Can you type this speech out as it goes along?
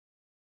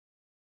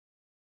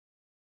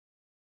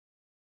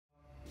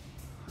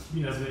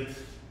Bine ați venit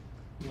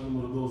la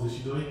numărul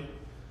 22.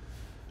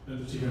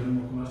 Pentru cei care nu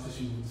mă cunoaște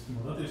și nu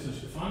prima dată, eu sunt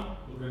Ștefan,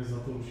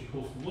 organizatorul și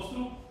hostul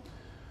vostru.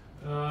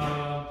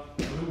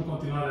 Avem în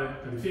continuare,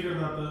 ca de fiecare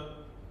dată,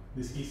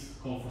 deschis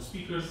call for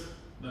speakers.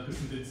 Dacă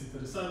sunteți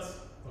interesați,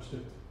 vă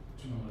aștept cu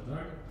cel mai mare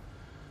drag.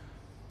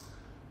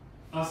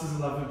 Astăzi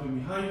îl avem pe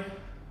Mihai.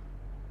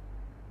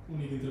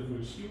 Unii dintre voi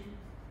îl știu.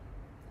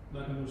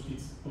 Dacă nu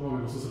știți,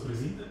 probabil o să se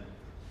prezinte.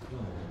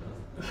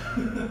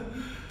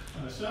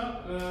 Așa.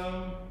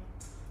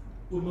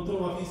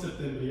 Următorul va fi în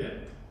septembrie.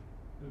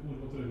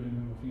 Următorul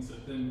eveniment va fi în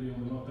septembrie,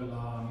 undeva pe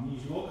la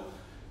mijloc.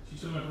 Și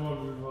cel mai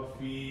probabil va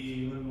fi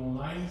în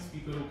online.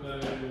 Speakerul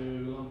care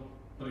l-am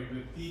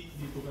pregătit,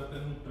 din păcate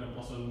nu prea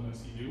poate să ajungă în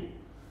Sibiu.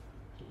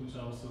 Și atunci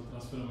o să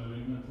transferăm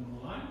evenimentul în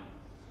online.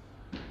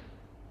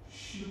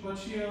 Și după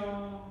aceea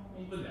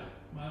vom vedea.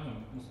 Mai avem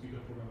un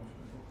speaker programat și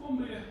pentru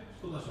octombrie și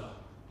tot așa.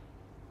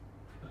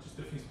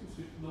 Acestea fiind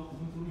spuse, dau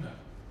cuvântul Mihai.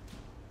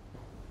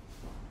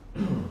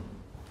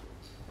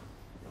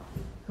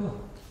 Cool.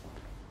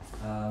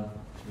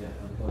 Yeah,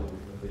 I'm calling the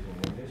presentation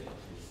in English.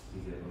 It's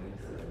easier for me,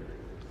 so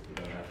you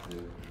don't have to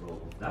roll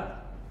with that.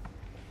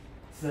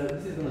 So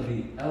this is going to be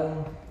Elm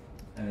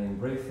and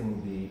embracing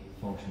the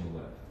functional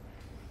web.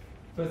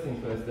 First thing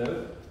first though,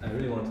 I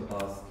really want to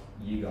ask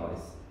you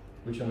guys,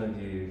 which one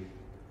of you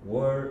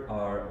were,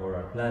 are, or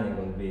are planning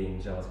on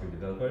being JavaScript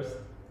developers?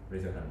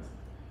 Raise your hands.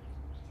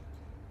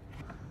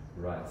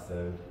 Right, so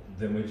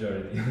the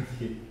majority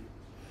of you.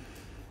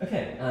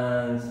 Okay,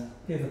 and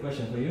here's a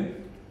question for you.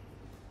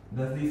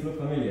 Does this look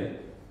familiar?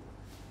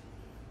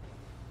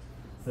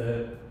 So,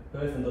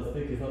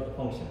 person.stick is not a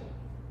function.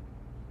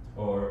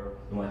 Or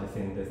you might have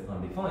seen this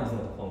undefined is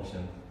not a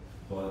function,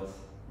 but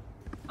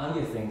I'm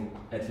guessing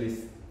at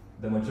least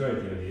the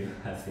majority of you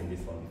have seen this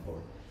one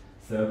before.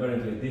 So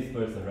apparently this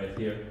person right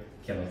here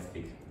cannot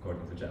speak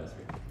according to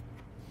JavaScript.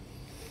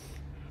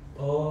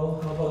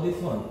 Or how about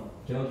this one?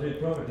 Cannot read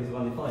properties of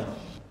undefined.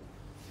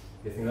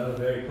 Guessing that's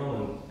a very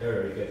common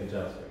error you get in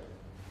JavaScript.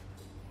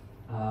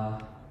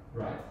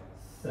 Right.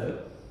 So,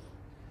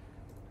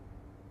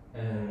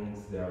 and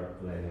they are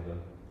playing with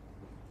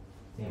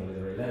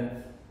a array length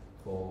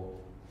for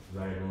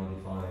variable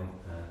undefined,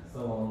 and so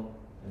on,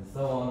 and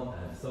so on,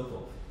 and so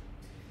forth.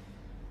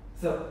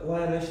 So, why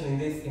am I mentioning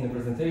this in a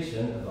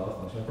presentation about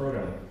functional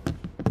programming?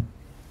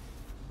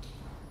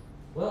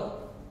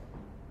 Well,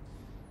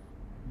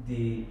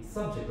 the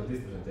subject of this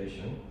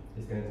presentation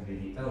is going to be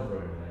the Elm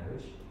programming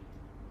language,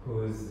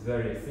 whose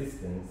very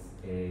existence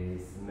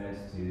is meant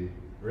to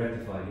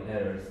rectify the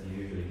errors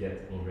you usually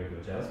get in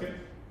regular JavaScript.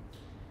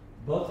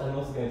 But I'm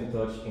also going to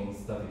touch in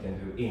stuff you can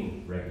do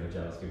in regular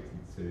JavaScript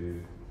to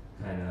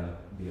kind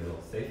of be a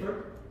lot safer.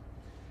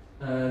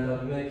 And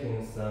I'll be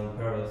making some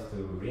parallels to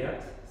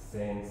React,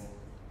 since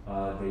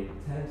they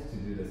tend to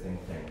do the same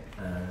thing.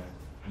 And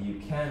you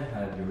can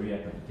have your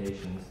React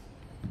applications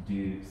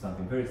do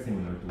something very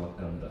similar to what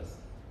Elm does.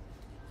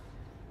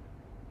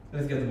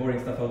 Let's get the boring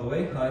stuff out of the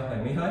way. Hi,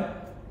 I'm Mihai.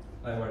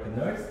 I work at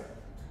Nerds.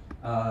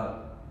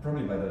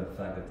 Probably by the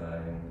fact that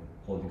I'm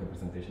holding a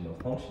presentation of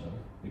functional,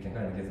 you can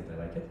kind of guess that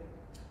I like it.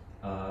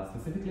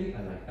 Specifically,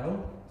 I like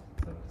Elm,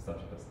 so the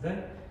subject of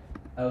today.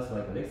 I also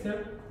like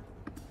Elixir,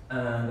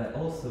 and I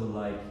also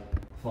like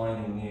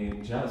finding new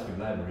JavaScript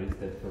libraries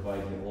that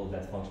provide you all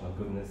that functional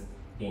goodness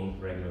in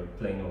regular,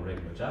 plain or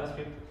regular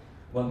JavaScript.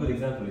 One good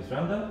example is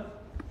Lambda,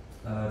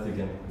 so you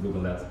can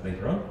Google that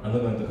later on. I'm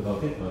not going to talk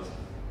about it, but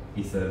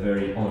it's a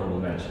very honorable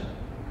mention.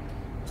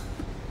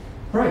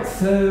 Right,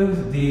 so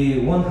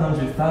the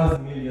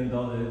 $100,000 million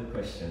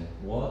question: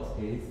 what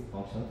is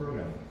functional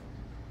programming?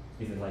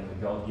 Is it like a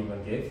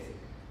God-given gift,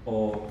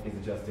 or is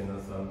it just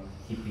some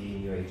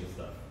hippie new age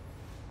stuff?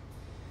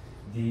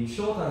 The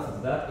short answer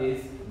to that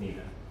is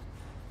neither.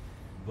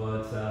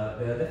 But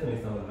there are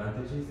definitely some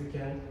advantages you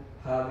can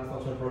have in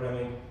functional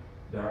programming.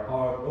 There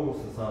are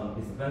also some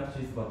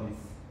disadvantages, but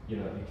it's, you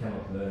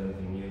cannot learn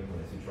anything new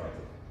unless you try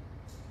to.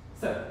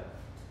 So,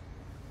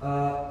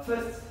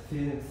 first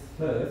things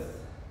first.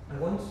 I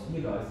want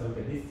you guys to look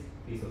at this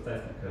piece of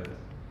test code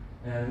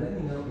and let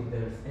me know if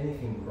there's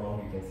anything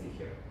wrong you can see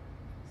here.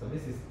 So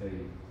this is a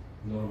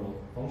normal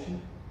function,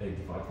 a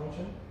divide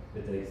function,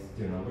 that takes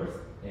two numbers,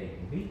 a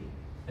and b,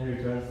 and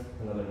returns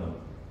another number.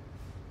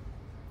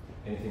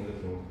 Anything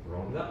looking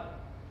wrong with that?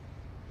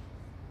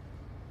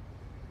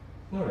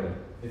 Not really,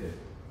 is it?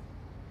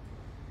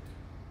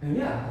 And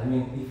yeah, I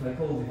mean, if I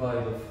call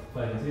divide of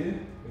 5 and 2,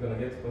 we're going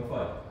to get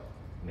 2.5.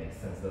 Makes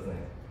sense, doesn't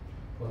it?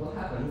 But what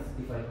happens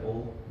if I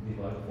call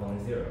divide of 1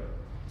 and 0?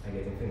 I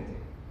get infinity.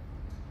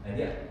 And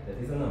yeah, that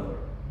is a number,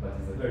 but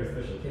it's a very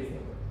special case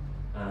number.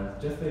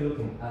 And just by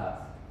looking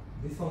at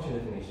this function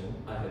definition,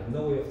 I have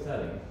no way of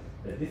telling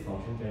that this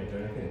function can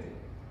return infinity.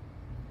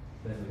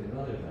 Let's look at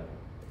another example.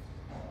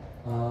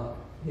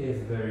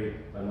 Here's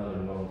another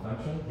normal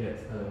function,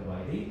 get element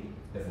by id,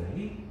 as an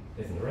id,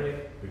 as an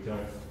array,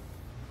 returns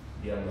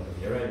the element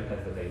of the array that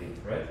has that id,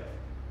 right?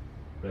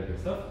 Regular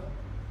stuff.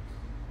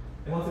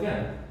 And once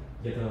again,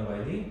 get element by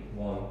id,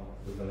 1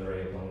 with an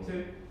array of 1 and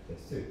 2,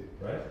 that's 2,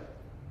 right?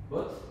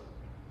 But,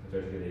 if I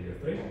try to get id of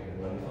 3, I get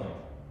 1 undefined.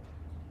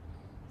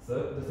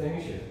 So the same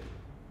issue.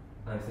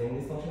 I'm saying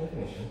this function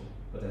definition,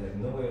 but I have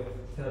no way of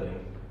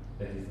telling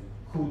that it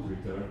could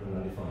return an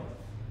undefined.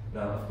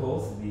 Now, of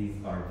course, these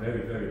are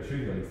very, very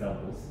trivial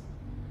examples,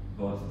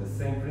 but the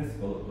same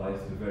principle applies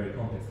to very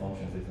complex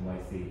functions that you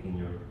might see in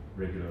your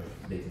regular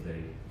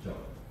day-to-day job.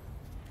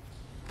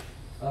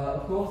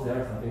 Of course,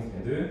 there are some things you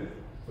can do.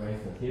 For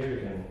instance, here you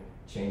can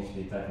change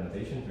the type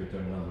notation to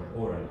return a number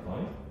or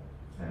undefined,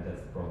 and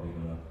that's probably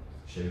going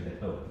to show you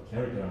that, oh, it can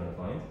return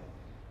undefined.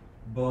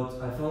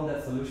 But I found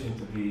that solution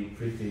to be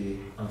pretty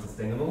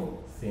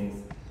unsustainable, since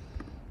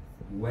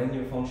when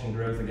your function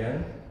grows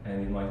again,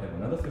 and you might have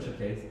another special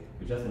case,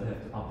 you just will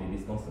have to update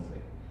this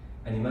constantly.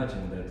 And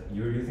imagine that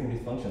you're using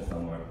this function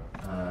somewhere,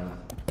 and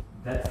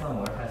that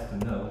somewhere has to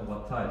know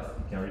what types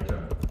it can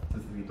return.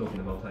 Specifically talking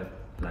about type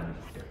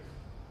languages here.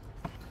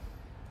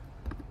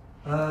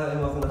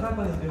 And what's going to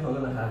happen is you're not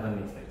going to have an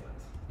if statement.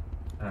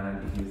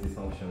 And if you use this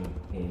function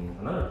in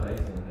another place,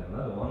 you're going to have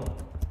another one,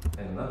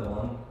 and another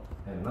one,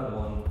 and another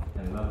one,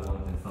 and another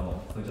one, and so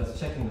on. So just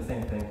checking the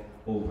same thing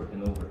over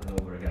and over and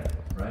over again,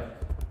 right?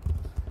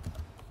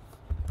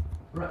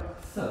 Right,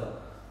 so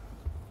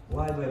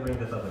why do I bring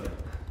that up again?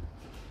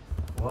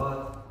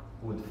 What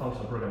would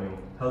functional programming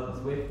help us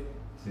with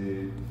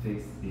to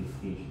fix these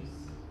issues?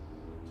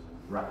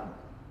 Wrapping.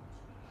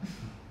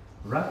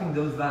 Wrapping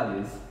those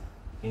values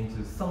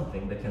into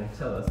something that can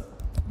tell us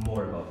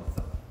more about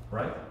itself,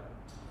 right?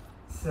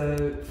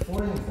 So,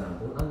 for an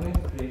example, I'm going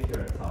to create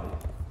here a type.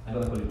 I'm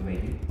going to call it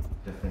maybe,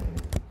 just thinking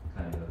it's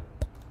kind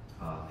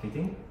of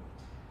fitting.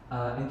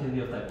 It can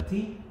be of type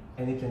T,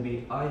 and it can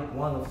be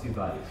one of two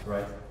values,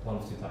 right? One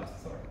of two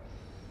types, sorry.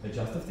 A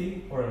just of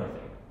T or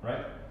nothing,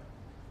 right?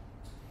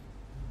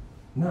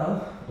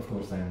 Now, of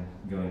course, I'm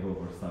going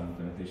over some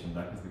implementation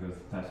backwards because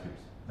TypeScript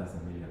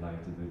doesn't really allow you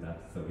to do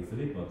that so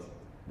easily, but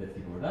let's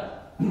skip over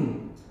that.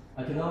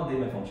 I can now update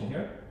my function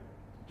here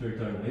to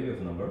return maybe of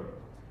a number,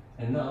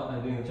 and now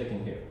I'm doing a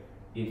check-in here.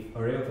 If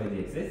array of ID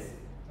exists,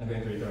 I'm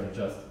going to return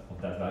just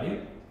of that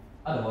value.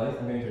 Otherwise,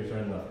 I'm going to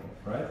return nothing,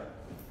 right?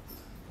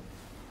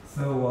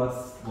 So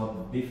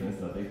what difference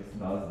does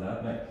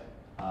that make?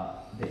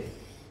 This.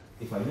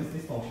 If I use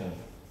this function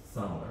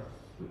somewhere,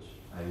 which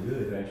I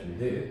will eventually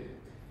do,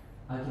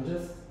 I can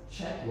just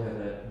check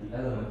whether the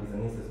element is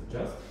an instance of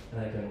just,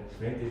 and I can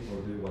print it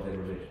or do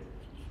whatever with it.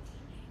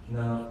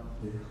 Now,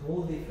 the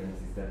whole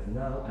difference is that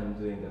now I'm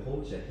doing the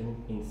whole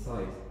checking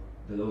inside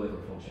the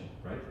low-level function,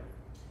 right?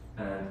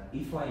 And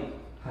if I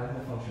have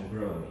my function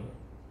grow me,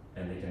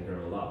 and they can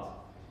grow a lot,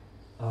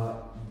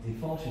 the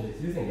function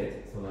that's using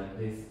it, so like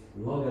this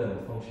log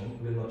element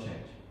function, will not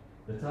change.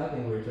 The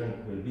typing we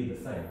return will be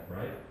the same,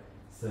 right?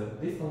 So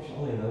this function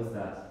only knows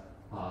that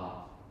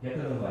get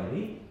element by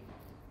ID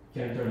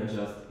can return a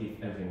just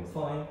if everything was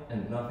fine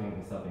and nothing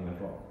if something went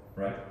wrong,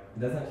 right? It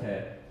doesn't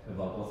care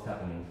about what's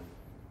happening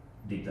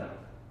deep down.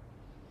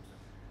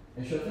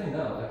 And sure thing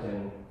now, I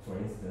can, for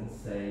instance,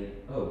 say,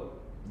 oh,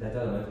 that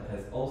element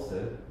has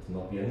also to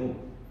not be a null.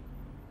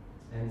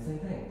 And same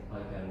thing, I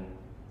can,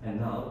 and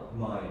now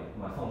my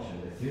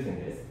function that's using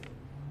this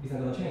isn't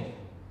going to change.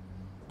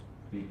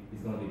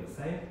 It's going to be the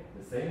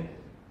same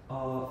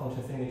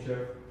function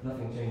signature,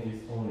 nothing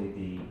changes, only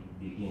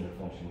the inner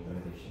function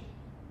implementation.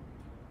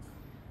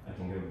 I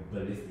can go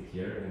ballistic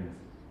here and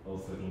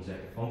also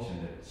inject a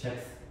function that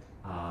checks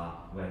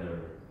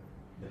whether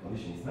the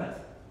condition is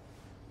met,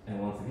 and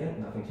once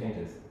again, nothing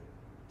changes.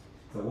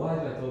 So why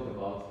do I talk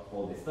about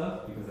all this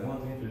stuff? Because I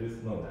want to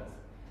introduce monads,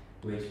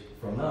 which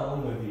from now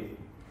on will be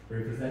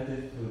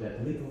represented through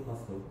that little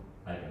Haskell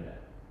icon there.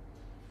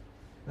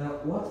 Now,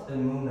 what a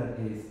monad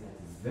is that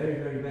is very,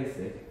 very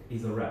basic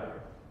is a wrapper.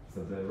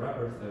 So the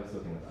wrappers I was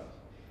talking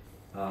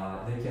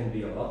about. They can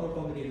be a lot more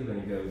complicated when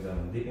you go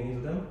digging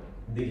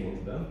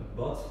into them,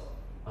 but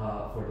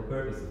for the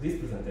purpose of this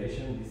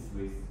presentation, this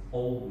is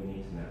all we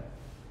need to know.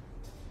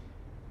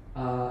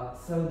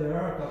 So there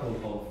are a couple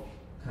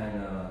of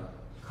kind of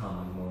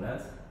common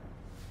monads.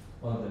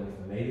 One of them is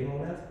the maybe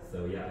monad,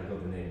 so yeah, I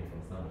got the name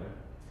from somewhere,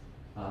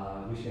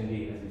 which can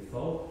be, as we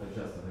saw, a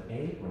just of an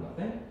A or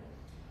nothing.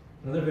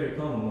 Another very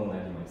common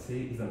monad you might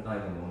see is an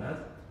either monad.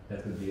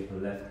 That could be a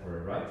left or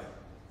a right.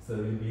 So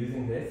you'll be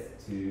using this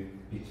to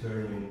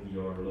determine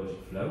your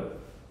logic flow.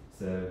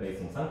 So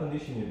based on some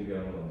condition, you'll be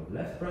going on the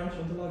left branch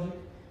of the logic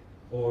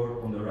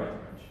or on the right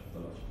branch of the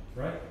logic,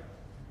 right?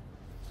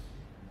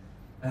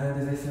 And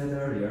as I said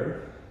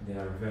earlier, they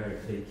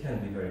can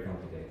be very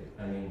complicated.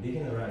 I mean,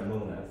 digging around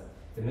monads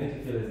can make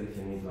you feel as if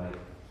you need like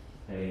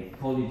a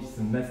college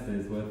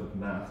semester's worth of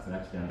math to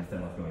actually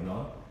understand what's going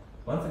on.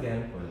 Once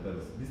again, for the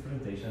purpose of this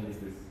presentation,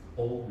 this is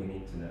all we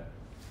need to know.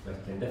 But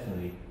you can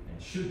definitely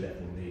and should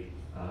definitely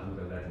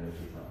look at that in your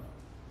free time.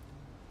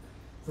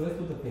 So let's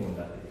put a pin on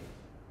that idea.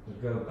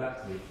 We'll go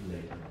back to it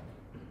later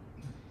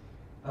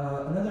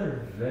on.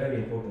 Another very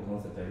important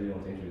concept I really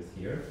want to introduce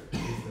here is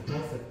the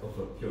concept of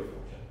a pure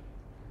function.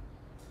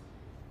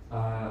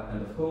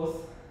 And of course,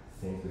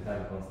 since we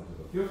have a concept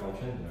of a pure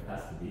function, there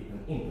has to be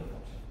an impure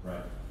function,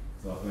 right?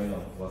 So what's going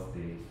on? What's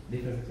the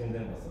difference between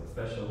them? What's so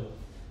special?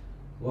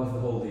 What's the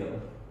whole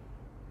deal?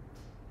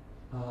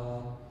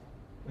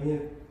 when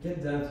you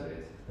get down to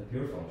it, a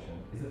pure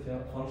function is a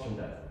function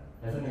that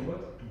has an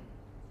input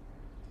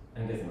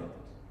and gets an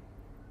output,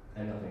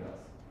 and nothing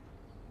else.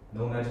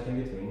 No magic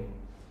in between,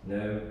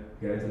 no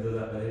going to the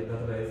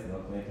database,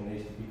 not making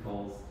HTTP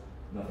calls,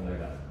 nothing like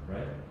that,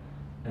 right?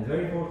 And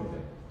very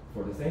importantly,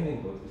 for the same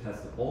input, it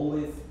has to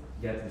always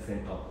get the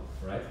same output,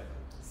 right?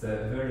 So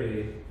a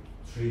very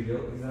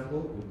trivial example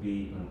would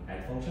be an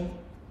add function.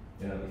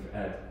 You know, if you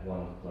add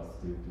 1 plus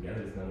 2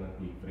 together, it's going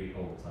to be 3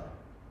 all the time,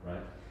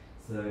 right?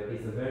 So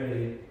it's a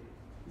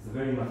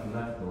very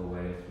mathematical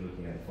way of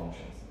looking at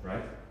functions,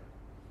 right?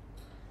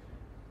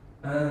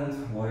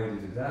 And why do you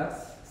do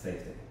that?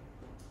 Safety.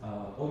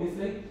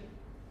 Obviously,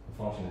 a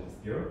function that is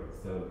pure,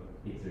 so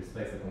it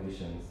respects the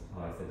conditions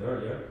I said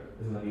earlier,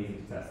 is going to be easy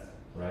to test,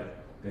 right?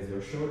 Because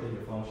you're sure that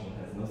your function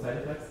has no side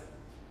effects.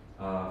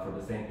 For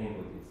the same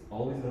input, it's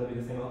always going to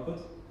be the same output,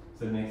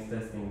 so it makes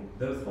testing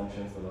those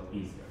functions a lot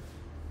easier.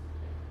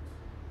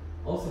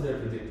 Also, they're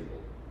predictable,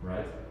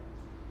 right?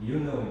 You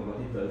knowing what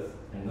it does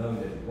and knowing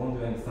that it won't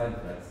do any side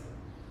effects,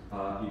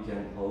 you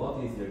can a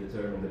lot easier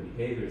determine the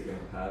behavior it's going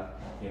to have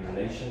in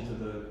relation to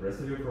the rest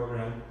of your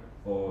program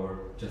or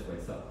just by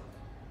itself.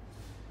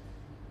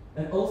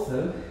 And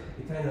also,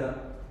 they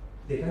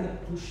kind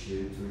of push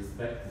you to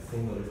respect the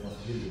single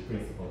responsibility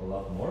principle a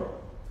lot more,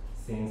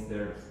 since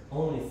there's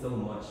only so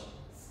much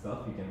stuff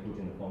you can put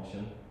in the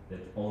function that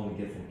only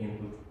gets an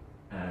input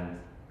and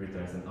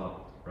returns an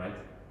output, right?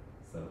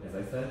 So as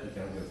I said, you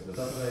cannot go to the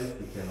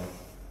database, you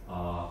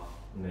cannot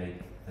make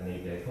an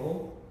API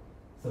call,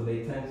 so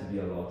they tend to be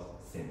a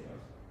lot simpler.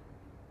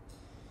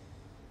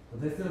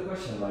 But there's still a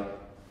question, like,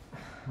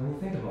 when you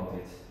think about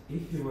it,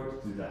 if you were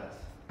to do that,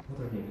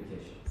 what are the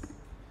implications?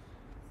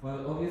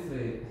 Well,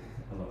 obviously,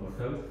 a lot more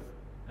code,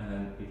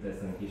 and if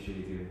there's an issue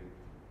with you,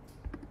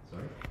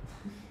 sorry.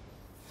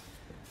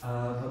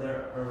 But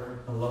there are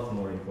a lot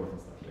more important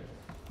stuff here.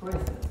 For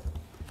instance,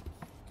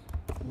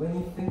 when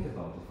you think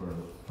about it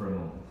for a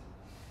moment,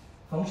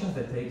 functions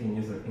that take in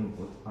user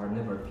input are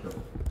never pure,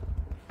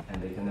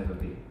 and they can never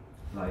be.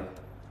 Like,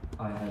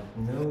 I have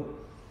no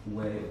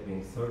way of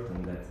being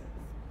certain that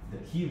the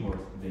keyword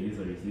the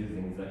user is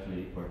using is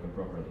actually working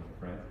properly,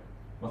 right?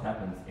 What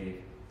happens if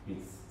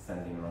it's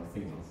sending wrong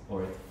signals,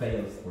 or it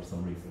fails for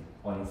some reason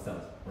on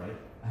itself, right?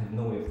 I have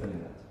no way of telling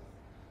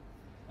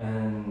that.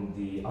 And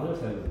the other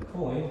side of the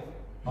coin,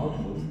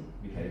 output,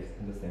 behaves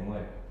in the same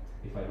way.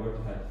 If I were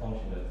to have a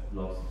function that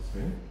logs the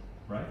string,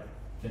 right,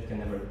 that can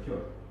never be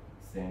pure,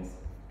 since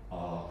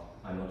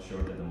I'm not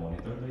sure that the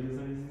monitor the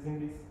user is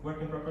using is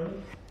working properly.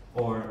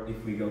 Or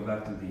if we go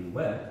back to the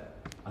web,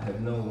 I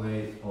have no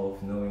way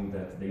of knowing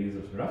that the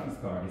user's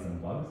graphics card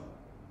isn't bugged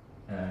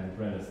and it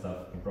renders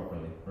stuff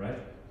improperly, right?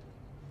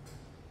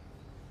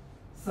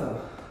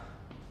 So,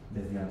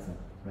 there's the answer,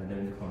 right there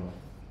in the corner.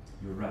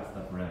 You wrap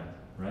stuff around,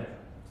 right?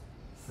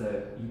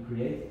 So you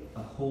create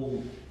a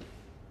whole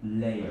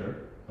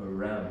layer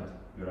around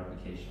your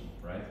application,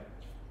 right?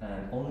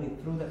 And only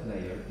through that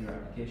layer, your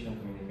application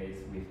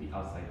communicates with the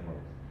outside world.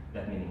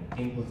 That meaning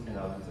input and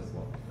output as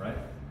well, right?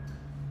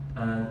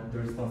 And the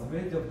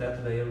responsibility of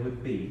that layer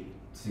would be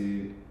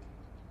to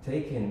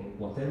take in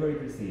whatever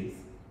it receives,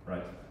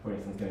 right? For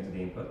instance, going to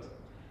the input,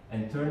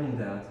 and turning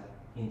that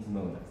into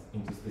monads,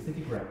 into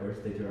specific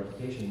wrappers that your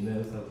application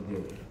knows how to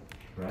deal with,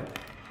 right?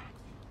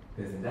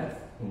 Because in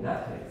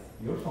that case,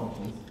 your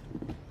functions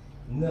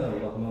know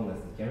what monads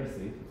it can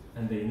receive,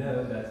 and they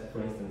know that,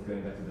 for instance,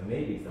 going back to the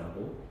maybe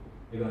example,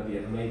 you're going to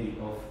get a maybe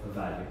of a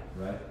value,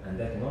 right? And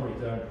that can only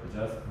return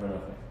just or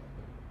nothing,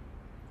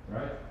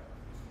 right?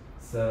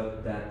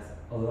 So that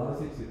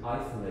allows you to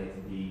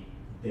isolate the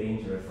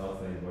dangerous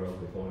outside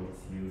world with all its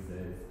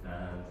uses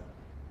and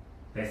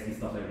pesky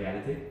stuff like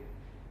reality,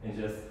 and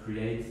just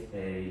create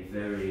a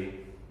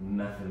very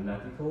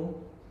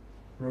mathematical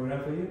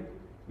program for you,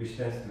 which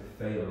tends to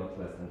fail a lot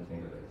less than you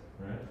think of it,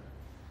 right?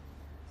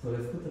 So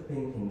let's put a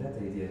pin in that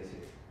idea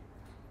too.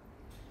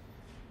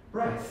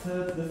 Right,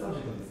 so the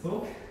subject of this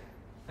talk,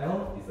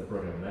 Elm is a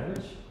programming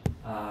language,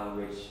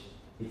 which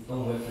its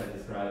own website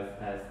describes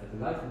as a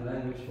delightful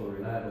language for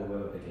reliable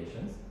web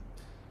applications.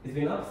 It's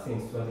been up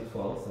since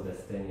 2012, so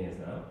that's 10 years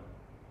now.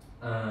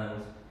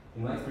 And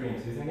in my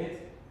experience using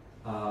it,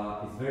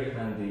 it's very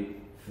handy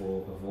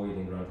for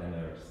avoiding runtime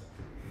errors.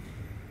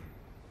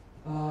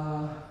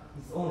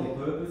 Its only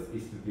purpose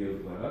is to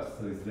build web apps,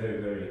 so it's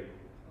very, very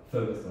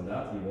focused on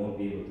that. You won't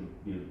be able to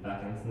build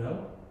backends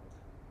now.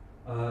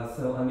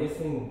 So I'm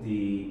guessing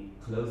the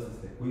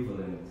closest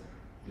equivalent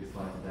you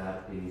find to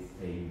that is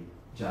a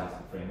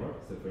JavaScript framework.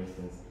 So for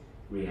instance,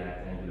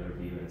 React, Angular,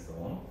 Vue, and so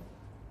on.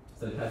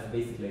 So it has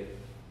basically,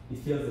 it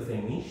fills the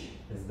same niche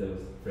as those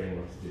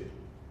frameworks do.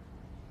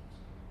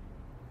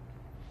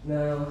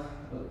 Now,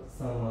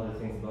 some other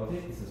things about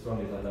it. It's a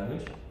strongly typed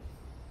language.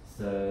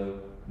 So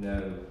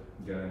no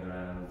going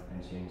around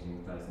and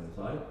changing types on the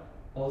fly.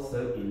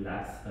 Also, it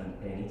lacks an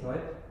any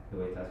type, the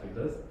way TypeScript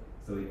does.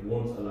 So it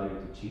won't allow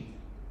you to cheat.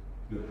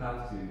 You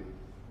have to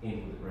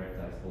input the correct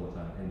types all the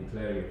time and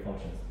declare your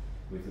functions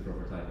with the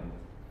proper typing.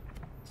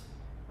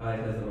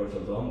 It has a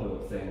virtual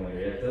DOM the same way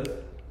React does.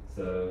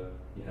 So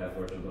you have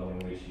virtual DOM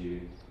in which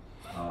you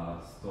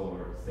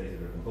store state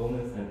of your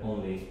components, and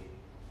only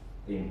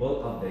in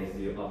bulk updates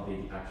do you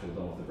update the actual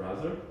DOM of the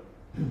browser.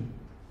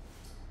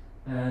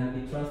 And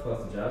it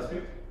transposes to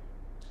JavaScript,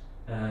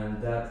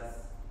 and that's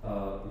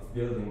it's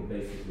building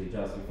basically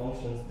JavaScript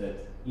functions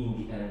that in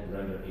the end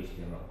render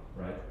HTML,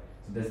 right?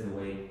 So that's the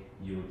way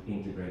you would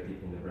integrate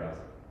it in the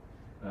browser.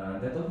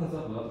 That opens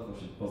up a lot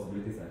of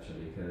possibilities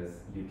actually, because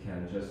you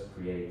can just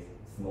create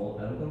small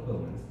Elm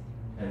components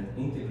and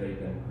integrate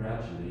them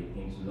gradually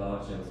into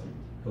large JavaScript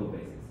code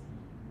bases,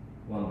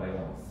 one by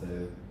one. So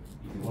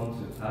if you want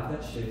to have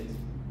that shift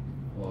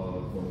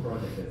for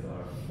projects that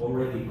are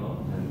already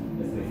on, and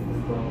let's say in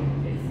this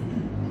problem case,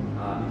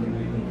 you can do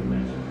it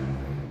incrementally.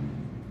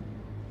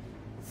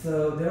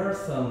 So there are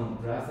some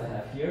graphs I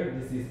have here.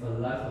 This is a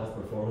Lighthouse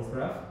performance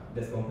graph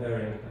that's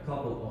comparing a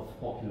couple of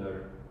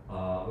popular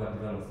web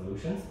development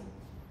solutions.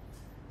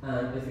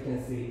 And as you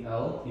can see,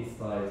 L is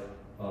sized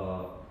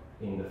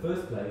in the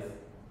first place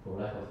for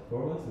Lighthouse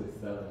performance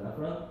with Delta and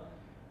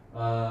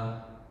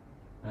Apra.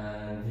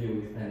 And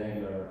Vue and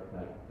Angular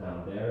like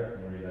down there,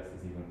 and Redux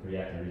is even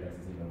React and Redux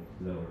is even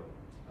lower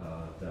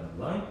down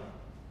the line.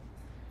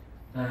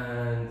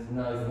 And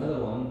now is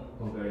another one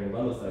comparing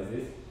bundle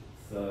sizes,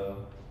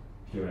 so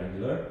pure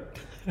Angular.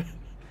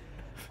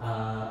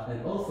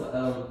 And also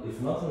Elm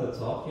is not on the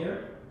top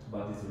here,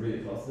 but it's really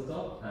close to the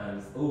top, and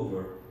it's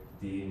over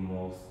the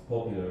most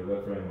popular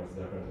web frameworks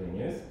that are currently in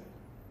use.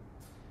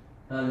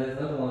 And there's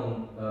another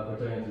one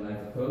pertaining to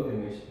lines of code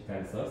in which it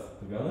kind of sucks,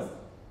 to be honest.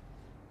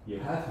 You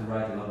have to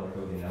write a lot more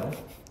code in Elm,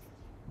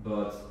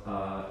 but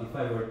if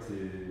I were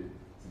to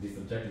be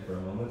subjective for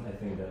a moment, I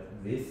think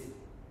that this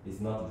is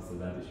not a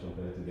disadvantage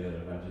compared to the other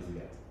advantages you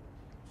get.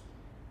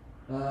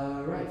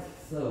 Right,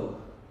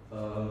 so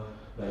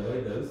by the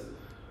way,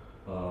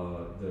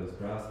 those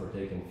graphs were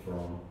taken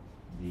from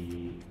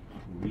the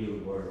real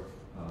world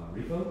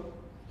repo.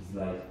 It's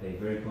like a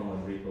very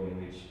common repo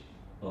in which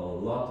a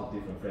lot of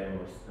different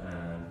frameworks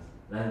and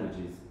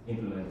languages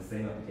implement the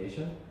same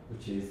application,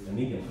 which is a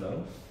medium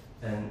clone.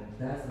 And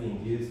that's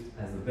being used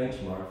as a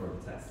benchmark for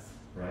the tests,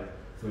 right?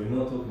 So we're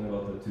not talking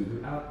about a to-do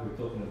app, we're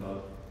talking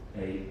about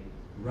a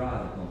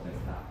rather complex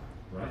app,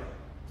 right?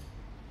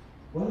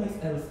 What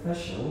makes Elm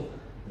special,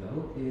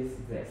 though, is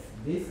this.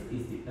 This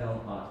is the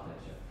Elm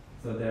architecture.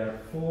 So there are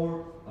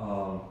four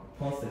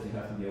concepts you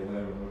have to be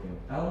aware of working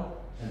with Elm,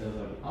 and those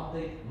are the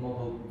update,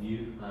 model,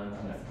 view, and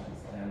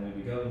messages. And we'll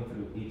be going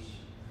through each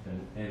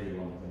and every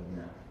one of them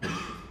now.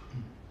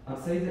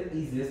 I'd say the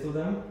easiest of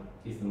them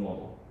is the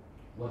model.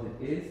 What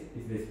it is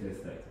basically a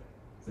state.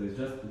 So it's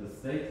just the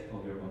state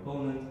of your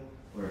component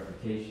or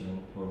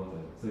application or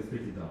whatever. So it's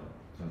pretty dumb,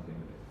 something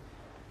with it.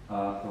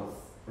 What's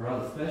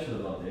rather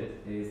special about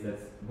it is that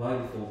by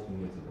default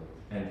immutable.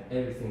 And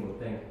every single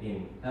thing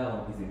in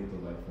Elm is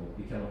immutable by default.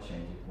 You cannot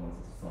change it once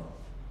it's assigned.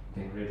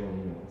 You can create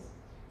only new ones.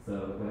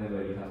 So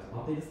whenever you have to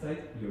update the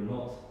state, you're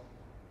not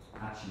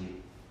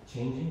actually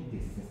changing the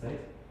existing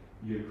state.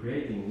 You're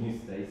creating new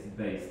states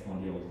based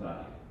on the old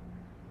value.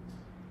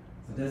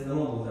 So that's the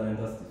model that I'm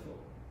dusted for.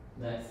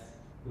 Next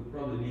would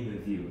probably be the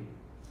view.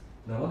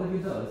 Now what the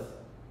view does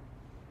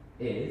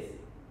is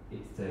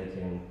it's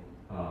taking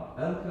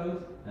Elm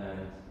code and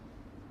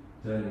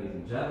turning it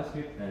into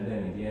JavaScript and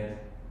then in the end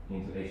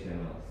into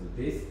HTML. So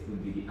this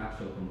would be the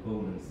actual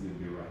components you'll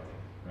be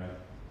writing, right?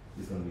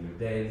 This is going to be your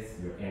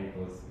devs, your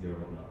inputs, your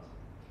whatnot.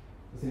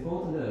 What's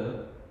important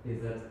though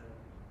is that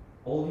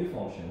all view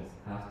functions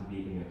have to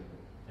be immutable.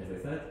 As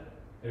I said,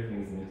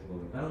 everything is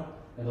immutable in Elm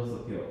and also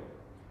pure.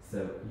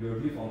 So your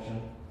view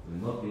function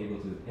will not be able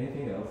to do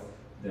anything else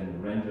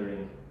than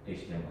rendering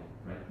HTML,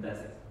 right? That's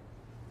it.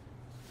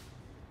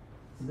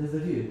 So there's the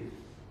view.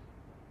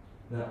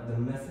 Now the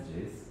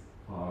messages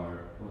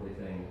are what I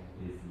think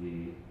is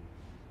the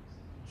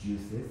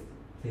juiciest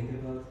thing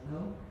about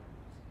Elm.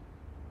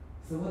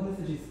 So what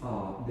messages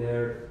are?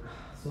 They're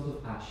sort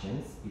of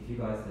actions. If you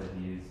guys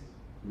have used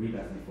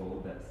Redux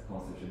before, that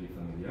concept should be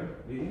familiar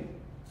with you.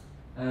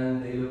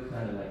 And they look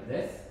kind of like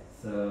this.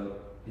 So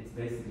it's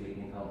basically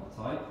in Elm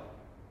type,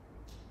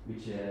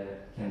 which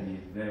can be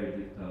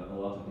a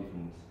lot of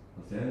different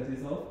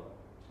alternatives of.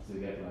 So you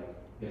get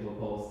like get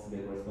posts,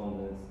 get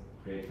correspondence,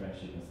 create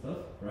friendship and stuff,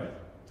 right?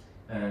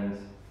 And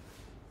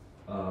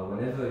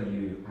whenever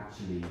you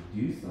actually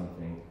do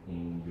something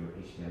in your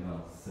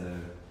HTML, so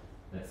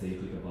let's say you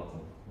click a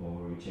button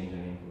or you change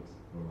an input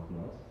or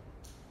whatnot,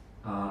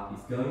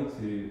 it's going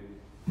to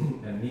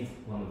emit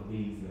one of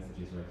these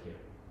messages right here,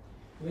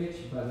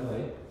 which, by the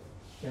way,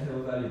 can have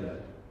a value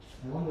there.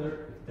 I wonder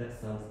if that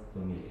sounds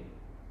familiar.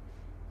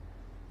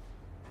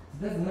 So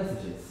that's the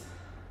messages.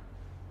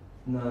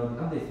 Now the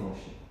update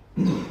function.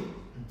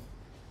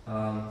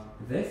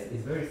 This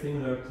is very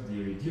similar to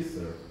the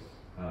reducer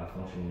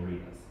function in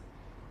Redux.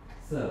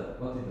 So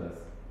what it does,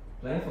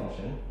 plain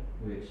function,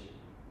 which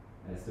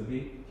has to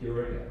be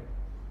pure again,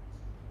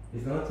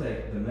 is going to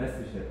take the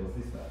message that was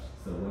dispatched.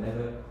 So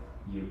whenever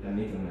you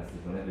emit a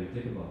message, whenever you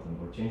click a button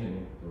or change an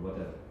input or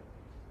whatever,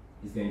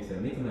 it's going to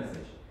emit a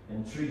message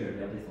and trigger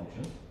the update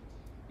function.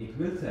 It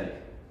will take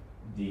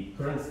the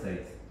current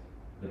state,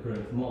 the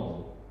current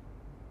model,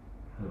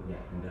 Oh yeah,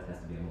 and that has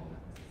to be a model,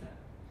 as I said.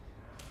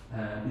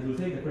 And it will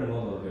take the current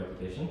model of your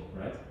application,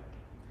 right?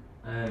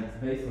 And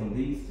based on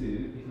these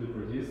two, it will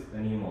produce a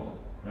new model,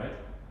 right?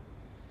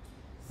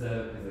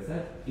 So, as I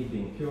said, it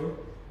being pure,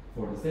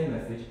 for the same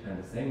message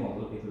and the same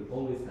model, it will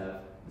always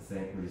have the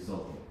same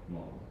resulting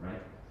model,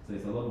 right? So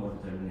it's a lot more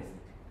deterministic.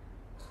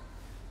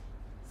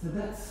 So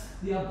that's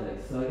the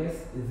update. So I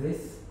guess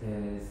this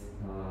is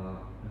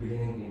a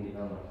beginning in the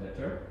Elm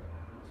architecture.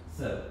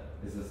 So,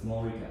 this is a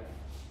small recap.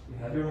 You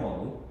have your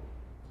model,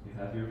 you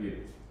have your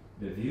view.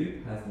 The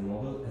view has the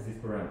model as its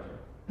parameter.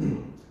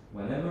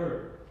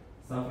 Whenever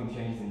something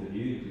changes in the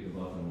view, you click a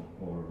button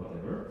or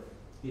whatever,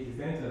 it is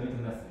going to emit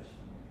a message.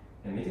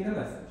 Emitting a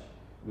message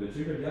will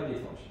trigger the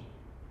update function,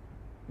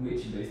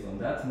 which, based on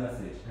that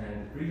message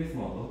and the previous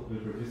model, will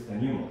produce a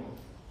new model.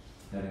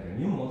 Having a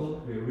new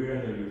model will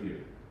re-render your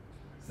view.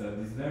 So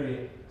this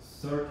very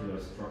circular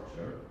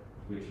structure,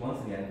 which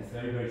once again is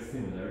very, very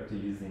similar to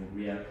using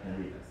React and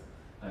Redux.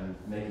 I'm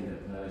making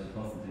that analogy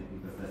constantly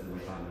because that's the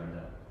way I learned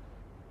that.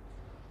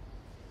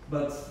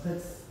 But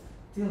that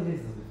still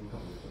leaves us with a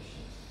couple of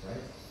questions,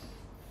 right?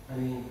 I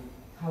mean,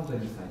 how do I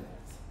decide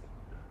that?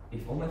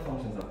 If all my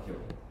functions are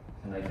pure,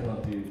 and I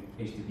cannot do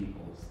HTTP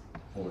calls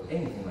or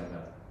anything like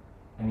that,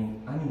 I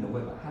mean, I'm in the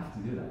web, I have to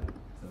do that.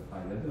 So I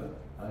don't do it.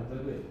 I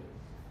don't do it.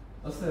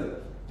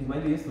 Also, it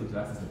might be useful to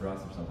access the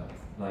browser sometimes.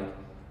 Like,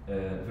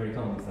 a very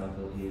common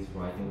example is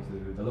writing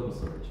to the local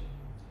storage.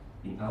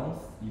 In Elm,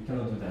 you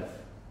cannot do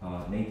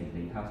that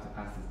natively. You have to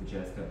access the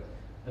JS code.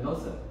 And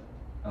also,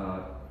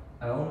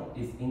 Elm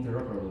is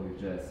interoperable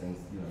with JS since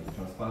it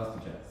transpiles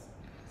to JS.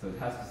 So it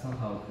has to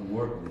somehow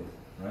work with it,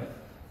 right?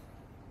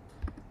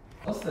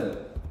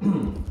 Also,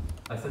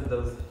 I said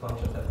those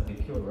functions have to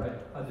be pure, right?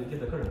 How do you get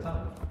the current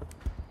time?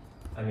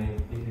 I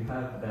mean, if you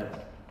have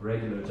that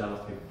regular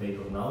JavaScript date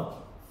of now,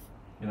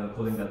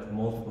 calling that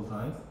multiple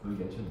times will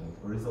get you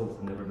results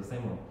and never the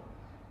same one.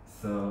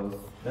 So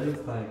that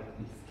looks like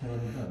it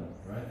cannot be done,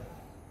 right?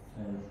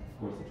 And of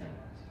course it can.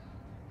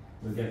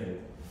 We'll get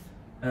it.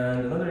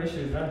 And another issue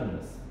is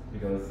randomness,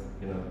 because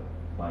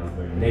by its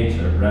very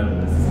nature,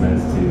 randomness is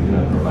meant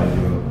to provide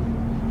you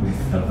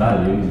with a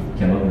value you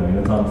cannot know in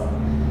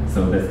advance.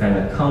 So that's kind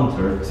of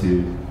counter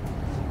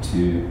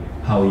to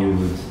how you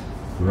would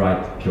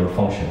write pure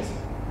functions.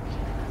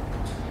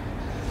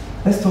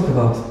 Let's talk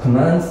about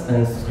commands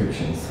and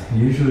subscriptions,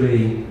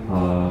 usually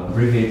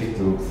abbreviated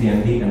to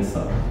CMD and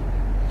sub.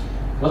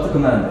 What a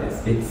command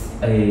is, it's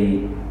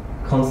a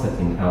concept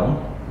in Elm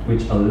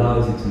which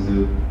allows you to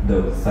do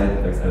those side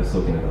effects I was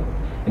talking about.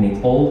 And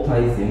it all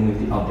ties in with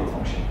the update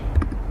function.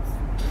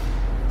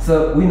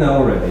 So we know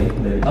already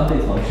that the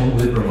update function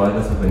will provide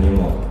us with a new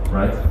model,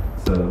 right?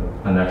 So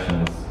an action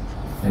is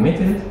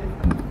emitted,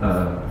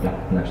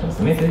 an action is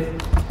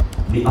emitted.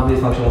 The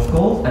update function is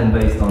called, and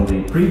based on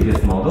the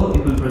previous model,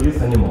 it will produce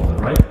a new model,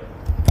 right?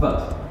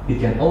 But it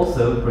can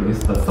also produce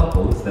the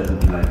tuples, that would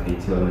be like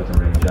a two-element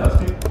array in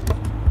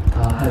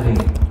JavaScript, having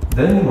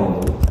the new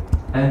model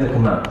and the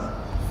command.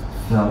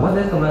 Now, what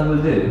that command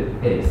will do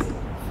is,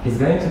 it's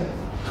going to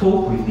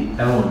talk with the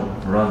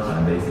Elm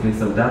runtime, basically.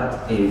 So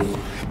that is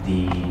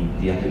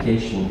the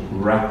application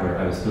wrapper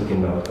I was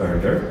talking about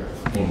earlier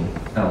in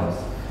Elm's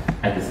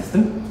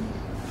ecosystem.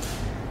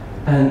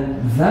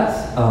 And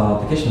that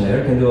application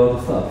layer can do all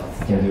the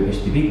stuff. It can do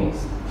HTTP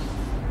calls.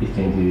 It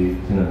can do,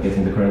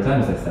 getting the current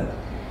time, as I said.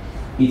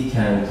 It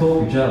can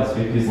talk with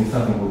JavaScript using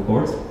something called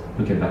ports.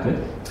 We'll get back to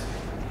it.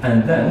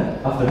 And then,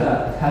 after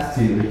that, it has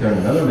to return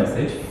another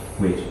message,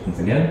 which, once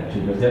again,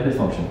 triggers the update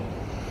function.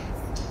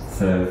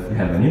 So you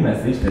have a new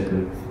message that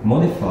will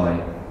modify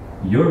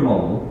your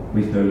model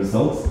with the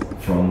results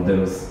from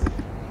those,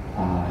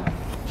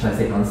 shall I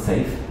say,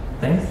 unsafe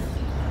things.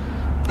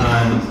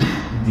 And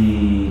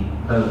the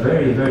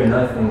very, very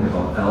nice thing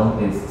about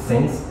Elm is,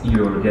 since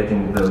you're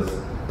getting those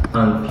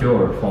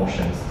unpure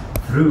functions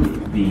through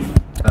the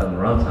Elm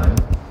runtime,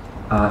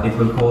 it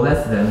will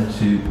coalesce them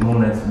to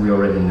moments we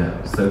already know.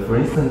 So for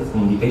instance,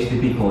 in the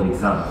HTTP call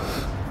example,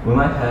 we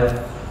might have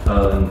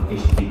an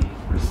HTTP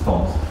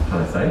response, shall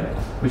I say,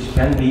 which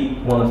can be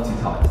one of two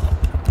types.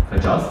 A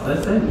just,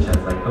 let's say, which has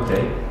like,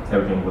 okay,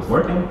 everything was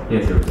working,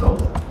 here's your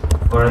result,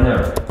 or an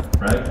error,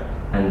 right?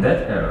 And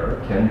that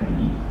error can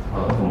be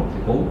for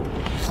multiple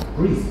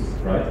reasons,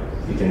 right?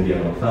 It can be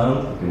a not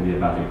found, it can be a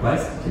bad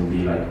request, it can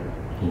be like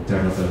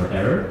internal server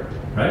error,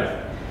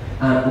 right?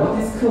 And what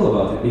is cool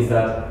about it is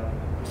that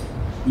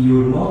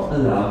you're not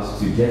allowed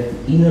to get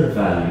the inner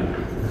value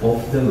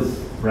of those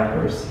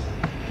wrappers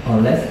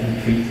unless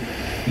you treat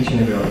each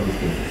and every one of these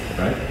cases,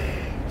 right?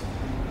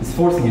 It's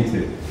forcing you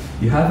to.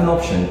 You have an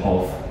option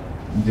of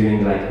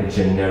doing like a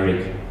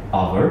generic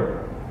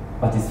other,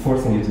 but it's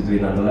forcing you to do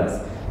it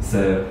nonetheless.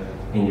 So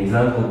in the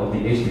example of the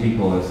HTTP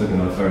call I was talking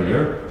about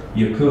earlier,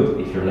 you could,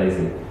 if you're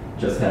lazy,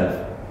 just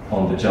have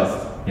on the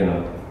just,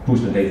 push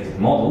the data to the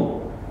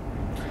model,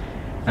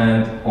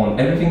 and on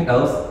everything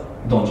else,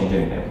 don't change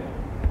anything,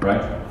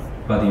 right?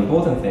 But the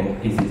important thing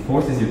is it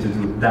forces you to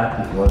do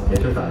that if you want to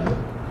get your value.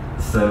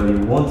 So you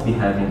won't be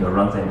having a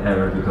runtime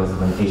error because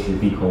of an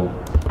HTTP call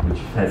which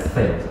has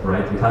failed,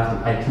 right? You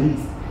have to at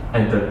least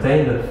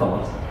entertain the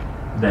thought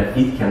that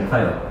it can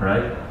fail,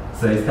 right?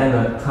 So it's kind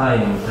of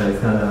tying, it's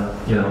kind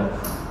of, you know,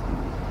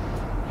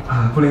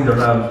 pulling the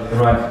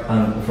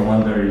rug from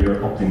under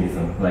your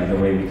optimism, like the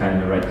way we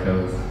kind of write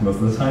code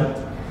most of the time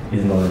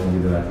is not letting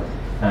you do that.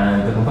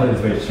 And the compiler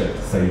is very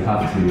strict, so you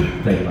have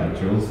to play by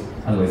its rules,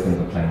 otherwise you're going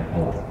to complain a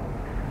lot.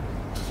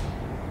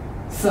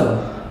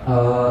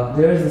 So,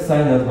 there is a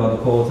side note about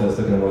the port I was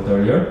talking about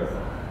earlier.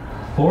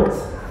 Ports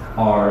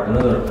are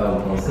another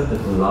concept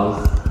that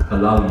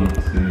allow you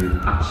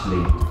to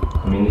actually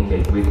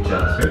communicate with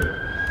JavaScript.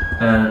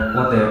 And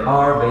what they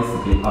are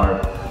basically are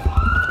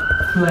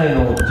plain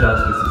old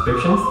JavaScript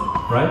subscriptions,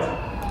 right?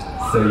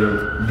 So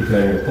you're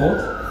declaring a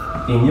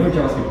port in your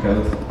JavaScript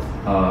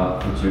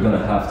code, which you're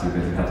gonna have to,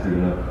 because you have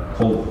to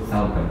call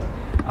Elm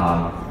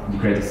code. You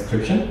create a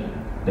subscription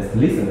that's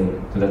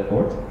listening to that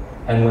port,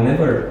 and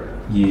whenever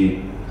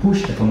you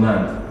push a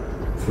command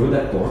through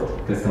that port,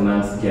 because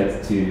commands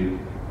get to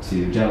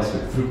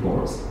JavaScript through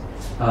ports,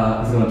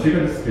 it's going to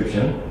trigger the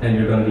subscription, and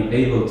you're going to be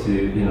able to,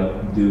 you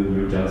know, do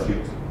your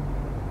JavaScript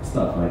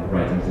stuff, like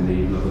writing to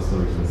the local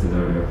storage as I said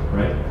earlier,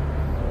 right?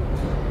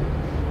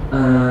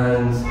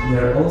 And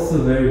they're also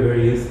very,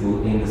 very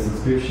useful in the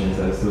subscriptions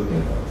I was talking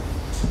about.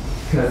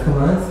 Because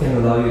commands can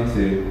allow you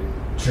to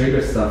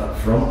trigger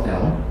stuff from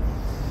Elm,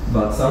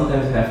 but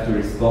sometimes you have to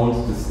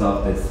respond to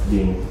stuff that's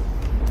being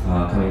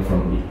coming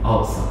from the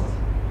outside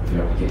of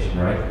your application,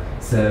 right?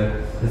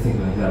 So let's think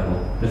of an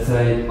example. Let's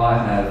say I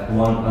have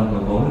one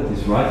component that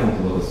is writing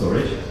to local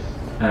storage,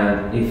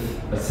 and if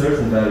a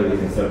certain value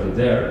is inserted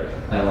there,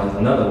 I want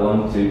another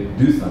one to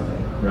do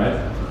something, right?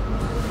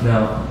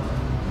 Now,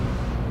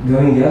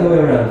 going the other way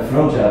around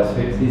from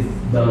JavaScript is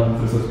done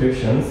through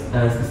subscriptions,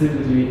 and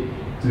specifically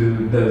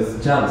to those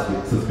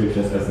JavaScript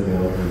subscriptions as we're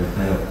going to work with.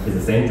 I know it's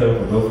the same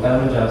term for both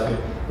Elm and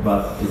JavaScript,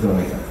 but it's going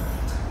to make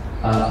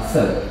sense.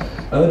 So,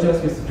 a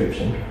JavaScript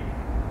subscription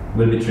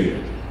will be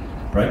triggered,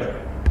 right?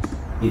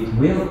 It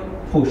will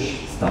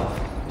push stuff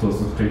to a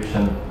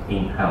subscription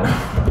in Elm,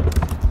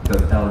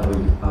 because Elm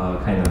will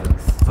kind of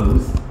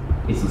expose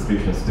its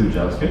subscriptions to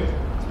JavaScript.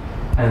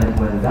 And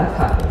when that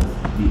happens,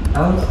 the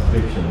Elm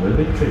subscription will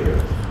be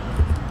triggered,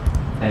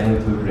 and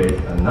it will create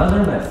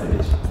another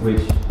message,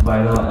 which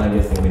by now I'm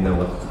guessing we know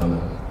what it's going to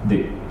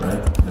do,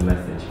 right? The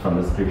message from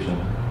the subscription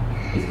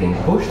is being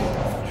pushed,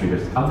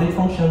 triggers the update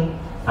function,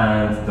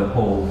 and the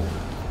whole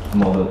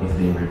model is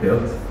being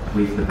rebuilt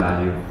with the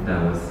value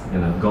that was, you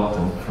know,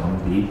 gotten from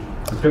the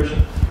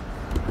subscription.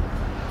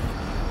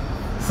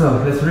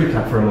 So let's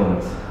recap for a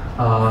moment.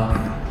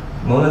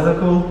 Monads are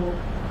cool,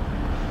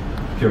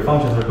 pure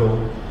functions are cool,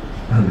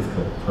 and it's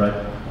cool, right?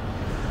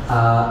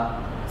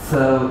 So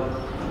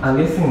I'm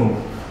guessing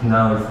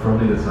now is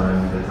probably the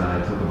time that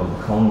I talk about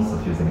the cons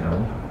of using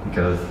Elm,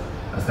 because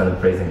I was kind of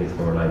praising it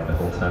for like the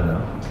whole time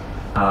now.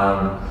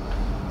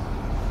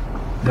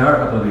 There are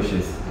a couple of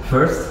issues.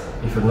 First,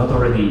 if you're not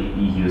already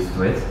used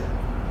to it,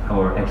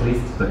 or at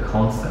least the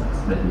concept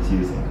that it's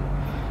using.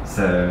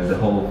 So the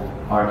whole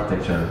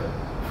architecture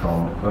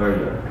from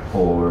earlier,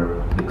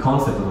 or the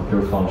concept of a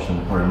pure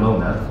function or a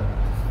monad,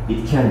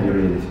 it can be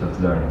really difficult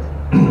to learn.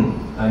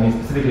 I mean,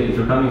 specifically if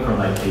you're coming from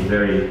like a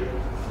very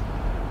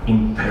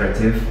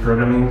imperative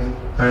programming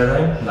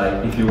paradigm,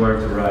 like if you were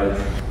to write,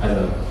 I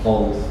don't know,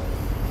 old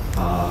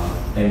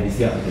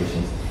MVC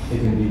applications, it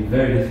can be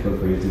very difficult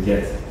for you to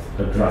get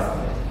a grasp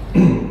on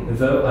it.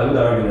 So I would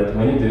argue that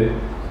when you do,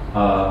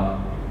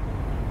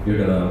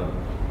 you're gonna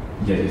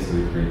get used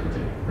to it pretty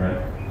quickly,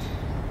 right?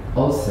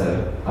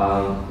 Also,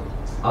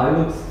 I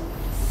would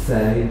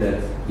say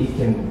that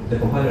the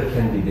compiler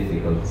can be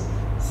difficult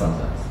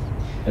sometimes.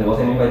 And what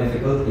I mean by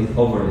difficult is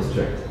overly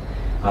strict,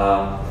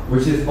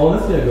 which is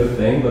honestly a good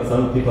thing, but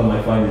some people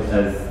might find it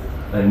as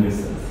a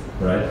nuisance,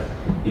 right?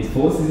 It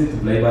forces you to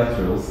play by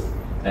rules,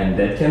 and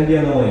that can be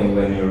annoying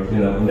when you're, you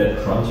know, in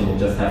that crunch and you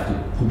just have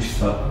to push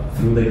stuff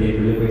through the gate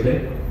really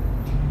quickly.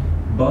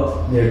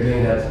 But they're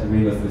doing that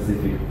with a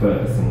specific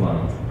purpose in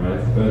mind, right?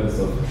 The purpose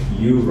of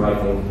you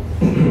writing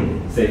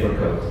safer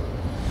code.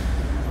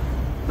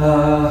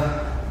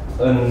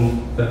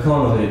 A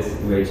con of it,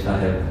 which I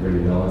have really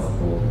no answer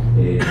for,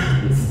 is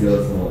it's still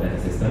a small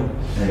ecosystem.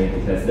 I mean,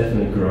 it has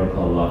definitely grown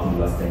a lot in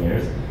the last 10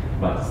 years,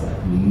 but it's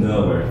like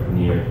nowhere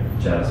near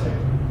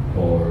JavaScript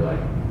or like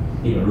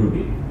even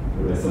Ruby.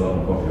 It's a lot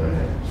more popular right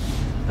now.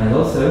 And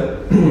also,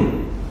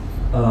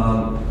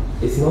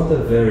 it's not a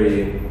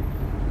very,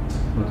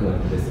 how can I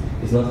put this?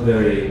 It's not a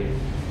very,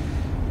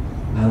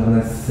 I'm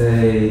gonna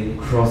say,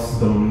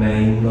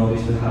 cross-domain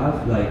knowledge to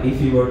have. Like,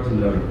 if you were to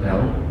learn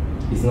Elm,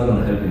 it's not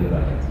gonna help you in the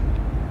backend,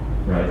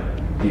 right?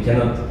 You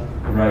cannot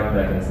write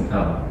backends in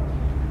Elm.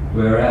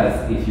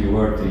 Whereas, if you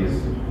were to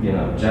use, you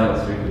know,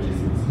 JavaScript, which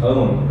is its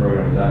own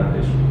programming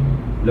language,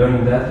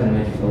 learning that can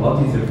make it a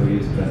lot easier for you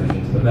to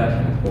transition to the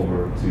backend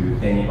or to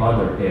any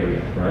other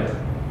area, right?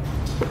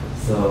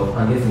 So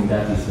I'm guessing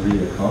that is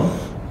really a con.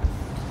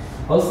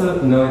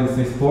 Also, knowing the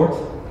Swiss port,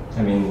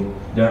 I mean,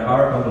 there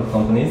are a couple of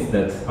companies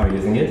that are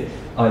using it.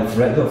 I've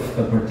read of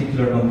a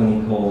particular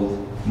company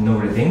called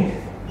NoReading,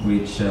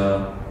 which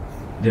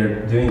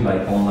they're doing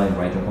like online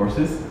writing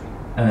courses,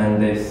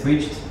 and they've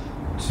switched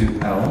to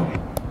Elm,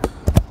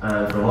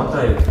 and from what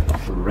I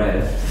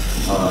read,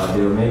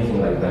 they were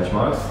making like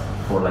benchmarks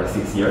for like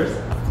 6 years,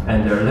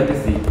 and their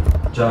legacy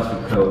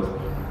JavaScript code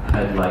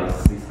had like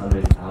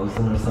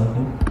 600,000 or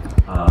something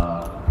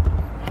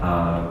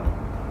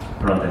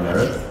runtime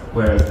errors,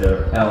 whereas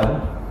their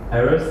Elm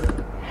errors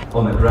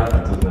on the graph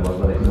I'm talking about,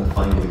 but I couldn't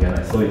find it again.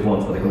 I saw it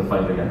once, but I couldn't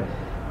find it again.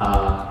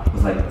 It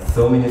was like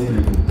so minuscule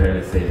you can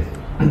barely say it.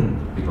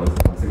 Because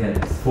once again,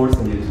 it's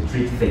forcing you to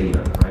treat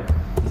failure, right?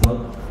 It's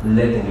not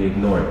letting you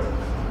ignore it.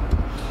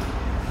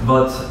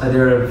 But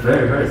they're a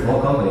very, very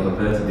small company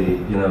compared to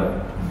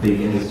the, big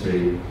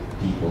industry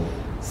people.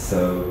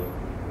 So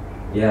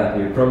yeah,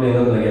 you're probably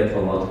not gonna get a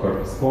lot of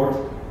corporate support.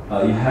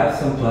 You have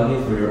some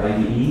plugins for your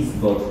IDEs,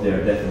 but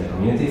they're definitely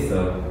community,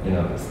 so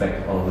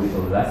expect a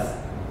little less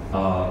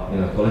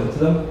quality to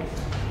them.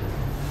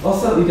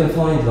 Also, you can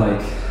find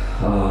like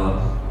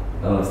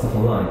stuff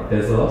online.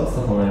 There's a lot of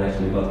stuff online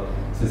actually, but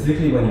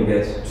specifically when you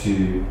get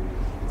to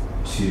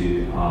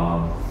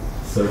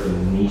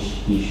certain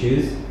niche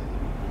issues,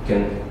 you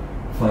can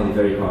find it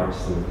very hard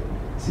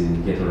to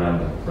get around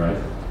them, right?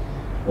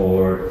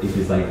 Or if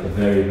it's like a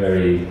very,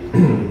 very,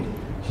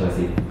 shall I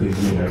say,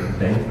 beginner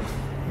thing,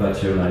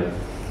 but you're like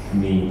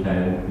me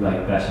and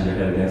like bashing your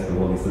head against the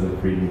wall instead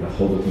of reading the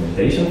whole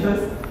documentation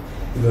first,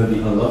 it's going to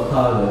be a lot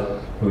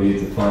harder for you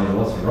to find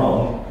what's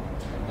wrong,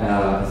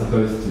 as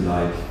opposed to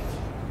like,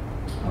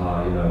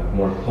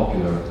 more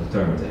popular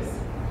alternatives.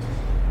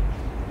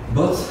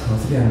 But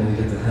once again, when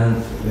you get the hang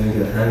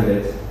of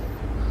it,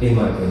 in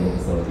my opinion,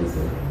 it's not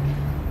easy.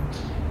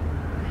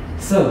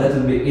 So that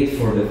would be it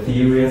for the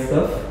theory and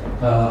stuff.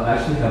 I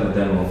actually have a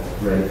demo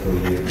ready for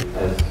you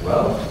as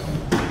well.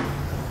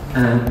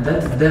 And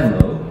that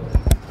demo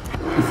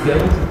is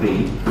going to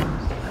be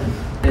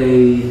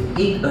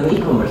an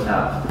e-commerce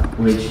app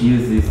which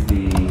uses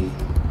the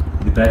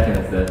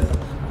backends that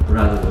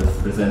Radu was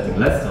presenting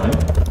last time.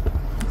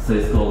 So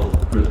it's called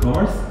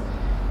Commerce.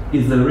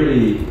 It's a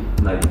really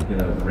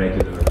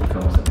regular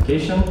e-commerce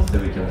application, so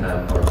we can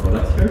have our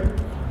products here.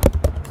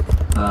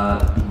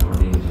 Ignore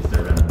the images,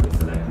 they're randomly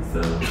selected,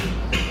 so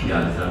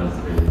yeah, this one is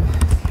really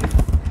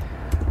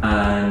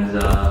and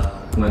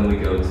when we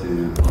go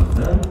to one of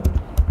them,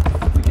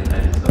 we can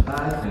add it to a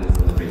bag and it's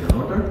going to create an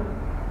order.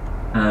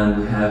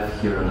 And we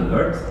have here an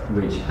alert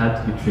which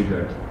had to be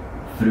triggered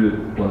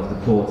through one of the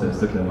ports I was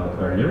talking about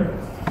earlier.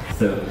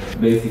 So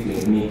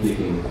basically me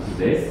clicking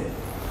this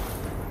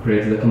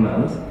created a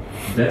command.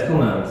 That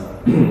command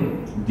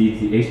did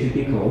the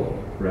HTTP call,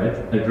 right?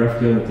 A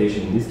GraphQL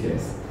notation in this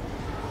case.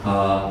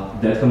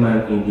 That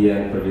command in the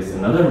end produced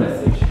another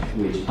message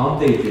which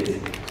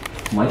updated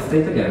my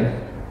state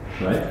again,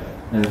 right?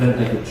 And then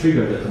I could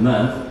trigger the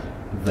command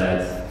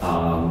that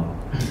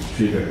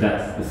triggered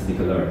that specific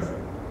alert,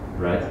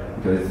 right?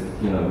 Because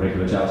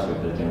regular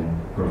JavaScript that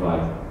can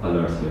provide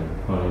alerts here,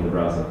 only in the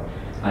browser.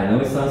 I know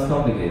it sounds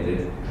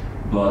complicated,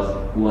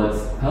 but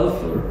what's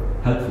helpful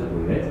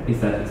with it is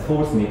that it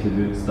forced me to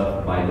do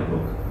stuff by the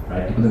book,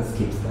 right? I couldn't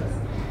skip steps,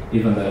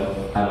 even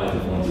though I might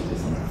have wanted to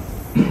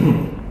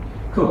sometimes.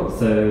 Cool,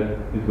 so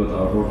we've got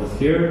our orders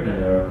here,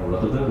 and there are a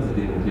lot of them because I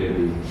didn't clear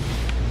the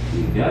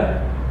API.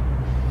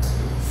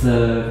 So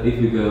if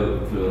you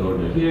go through an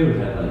order here, we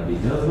have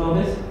details about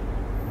it.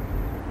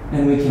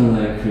 And we can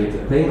create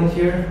a payment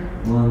here.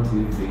 1,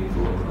 2, 3,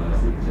 4,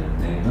 5, 6,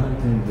 7, 8, 9,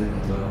 10,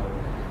 11, 12,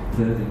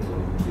 13,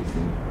 14,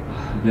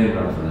 16. Blame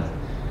around for that.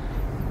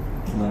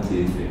 1,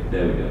 2, 3,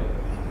 there we go.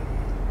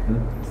 No,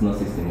 it's not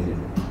 16, is it?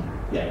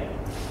 Yeah.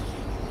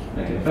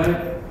 Okay,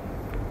 5.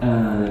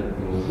 And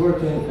everything was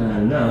working,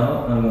 and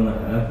now I'm gonna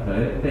have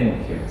a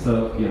payment here.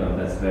 So,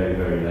 that's very,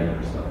 very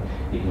regular stuff.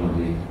 Ignore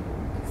the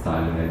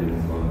styling, I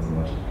didn't follow too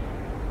much.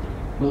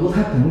 But what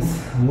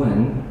happens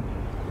when,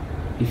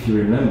 if you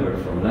remember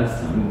from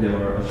last time, there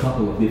were a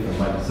couple of different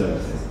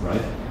microservices,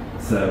 right?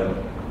 So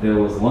there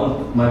was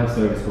one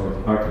microservice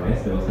called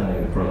Artemis that was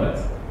handling the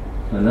products,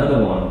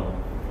 another one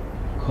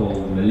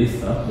called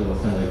Melissa that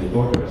was handling the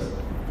orders,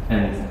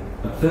 and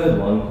a third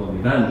one called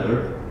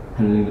Evander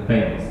handling the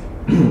payments.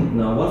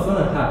 Now what's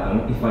going to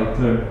happen if I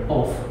turn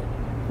off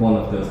one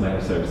of those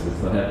microservices?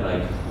 So I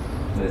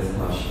have this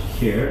hash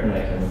here, and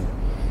I can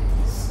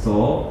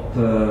stop,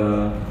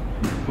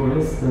 for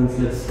instance,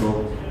 let's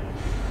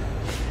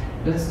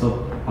stop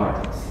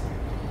Artemis.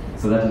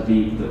 So that would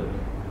be the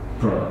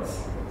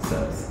products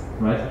service,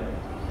 right?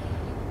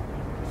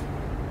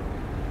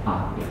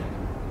 Yeah.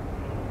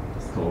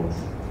 It's called.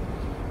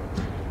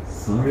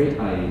 Sorry,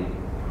 I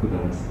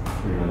couldn't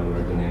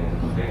remember the name of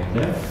the campaign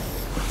there.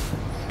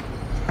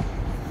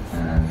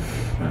 And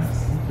press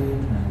something,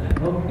 and I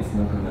hope it's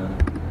not gonna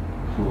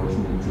force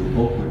me to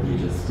awkwardly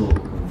just stop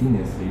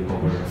continuously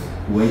over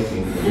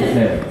waiting for the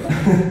error.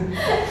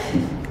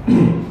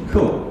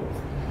 Cool.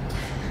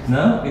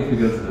 Now, if we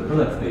go to the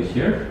product page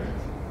here,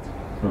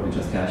 probably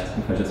just cached,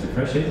 if I just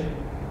refresh it,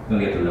 I'm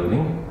gonna get the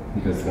loading,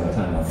 because it's gonna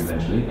time out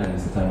eventually, and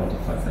it's a timeout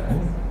of 5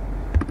 seconds.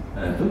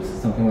 And oops,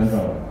 something went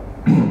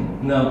wrong.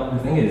 Now, the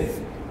thing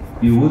is,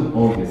 you would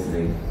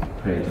obviously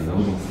create a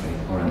loading state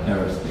or an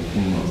error state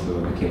in most of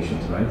the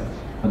applications, right?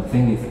 But the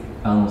thing is,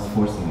 almost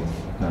forcing it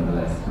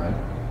nonetheless, right?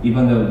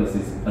 Even though this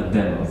is a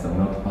demo, so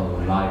not a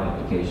live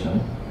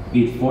application,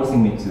 it's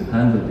forcing me to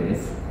handle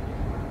this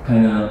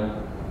kind of,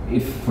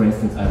 if for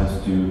instance I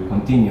was to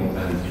continue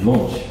and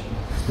launch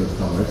those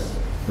numbers,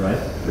 right?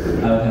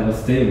 I would have a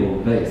stable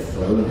base,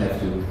 so I wouldn't have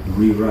to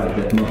rewrite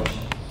that much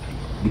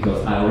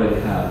because I already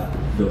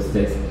have those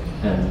tests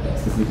and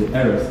specific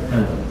errors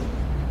handled.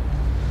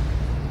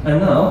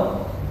 And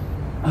now,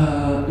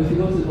 if you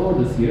go to the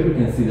orders here, we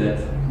can see that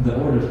the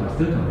orders are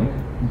still coming.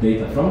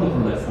 Data from the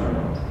products are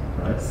not,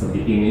 right? So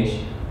the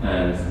image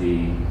and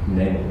the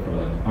name of the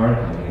product aren't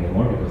coming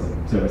anymore because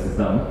the service is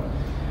done.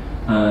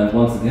 And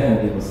once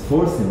again, it was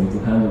forcing me to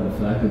handle the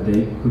fact that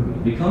they could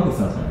not be coming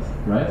sometimes,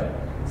 right?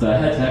 So I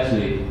had to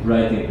actually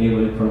write an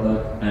invalid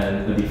product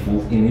and a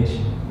default image,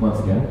 once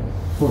again,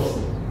 forced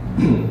it.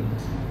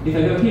 If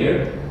I go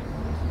here,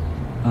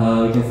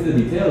 you can see the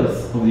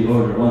details of the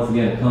order once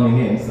again coming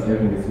in, so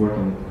everything is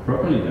working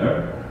properly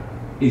there.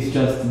 It's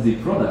just the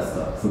product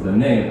stuff, so the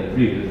name and the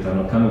previews are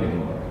not coming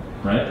anymore,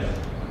 right?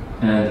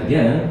 And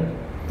again,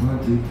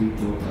 1, 2, 3,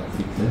 4, 5,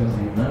 6,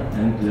 7, 8, 9,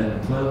 10,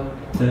 11, 12,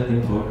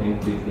 13, 14,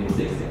 15,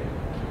 16.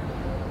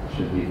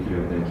 Should be 3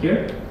 of them here.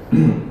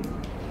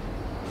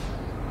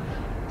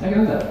 I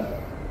got that.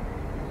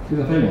 It's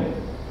a failure.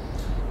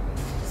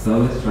 So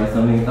let's try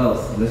something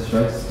else. Let's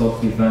try to stop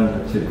the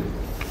vendor too.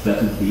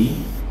 That would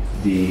be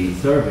the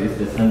service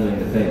that's handling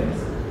the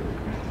payments.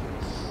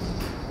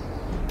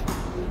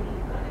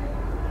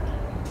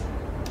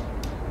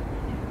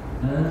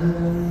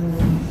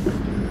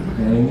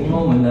 Any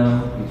moment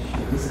now, it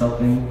should be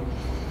stopping.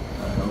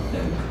 I hope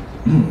that.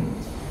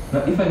 Now,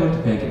 if I were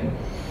to pay again,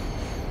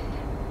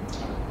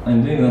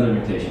 I'm doing another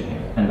mutation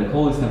here, and the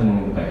call is happening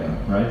in the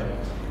background, right?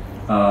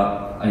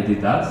 I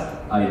did that.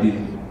 I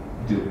didn't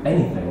do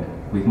anything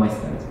with my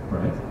state,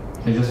 right?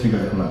 I just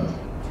triggered a command.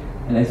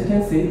 And as you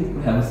can see,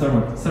 we have a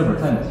server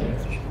timeout here.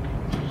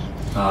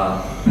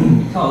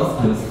 Because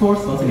I was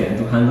forced once again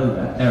to handle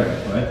that error,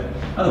 right?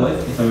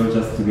 Otherwise, if I were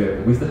just to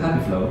go with the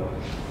happy flow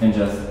and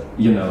just,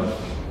 you know,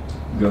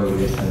 go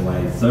with it and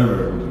my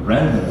server would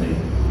randomly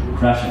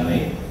crash on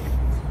me,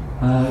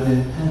 I would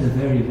have had a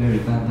very, very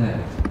bad day.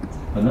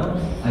 But now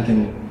I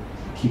can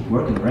keep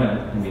working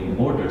around. I mean,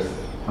 the orders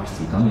are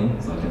still coming,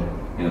 so I can,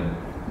 you know,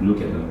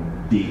 look at the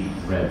big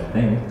red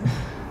thing.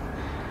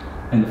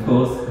 And of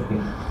course,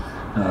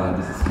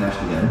 this is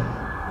cached again.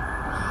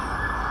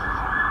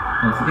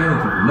 Once again, it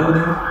will be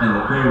loading, and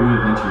the query will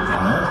eventually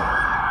time out.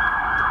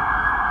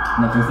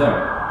 Nothing's there,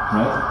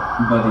 right?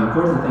 But the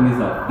important thing is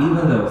that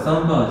even though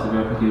some parts of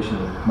your application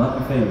might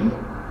be failing,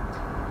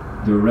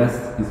 the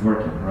rest is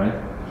working, right?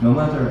 No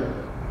matter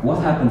what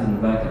happens in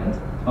the backend,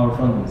 our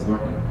front end is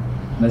working.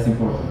 And that's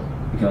important,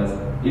 because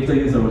if the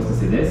user was to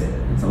see this,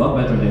 it's a lot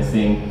better than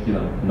seeing, you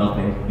know,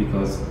 nothing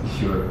because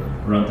your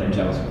runtime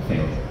JavaScript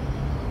failed.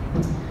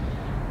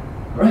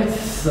 Right,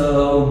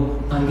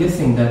 so I'm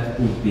guessing that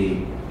would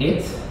be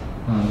it.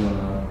 I'm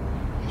gonna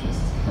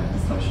just have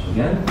this touch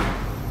again.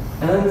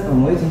 And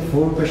I'm waiting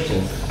for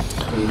questions.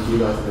 If you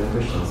guys have any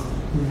questions.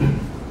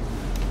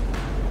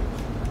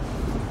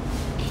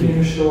 Can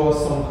you show us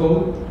some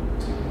code?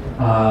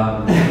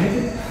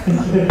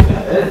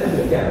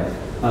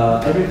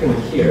 Yeah. Everything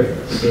here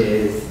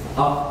is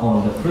up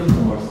on the Fruit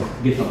Commerce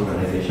GitHub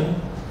organization.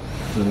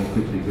 So let me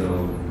quickly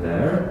go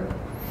there.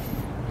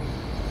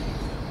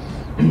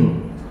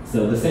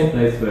 So the same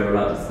place where a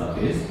lot of stuff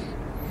is.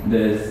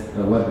 There's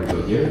a web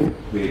repo here,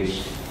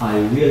 which I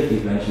will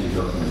eventually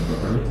document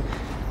properly.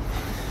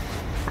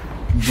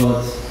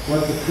 But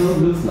what the code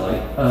looks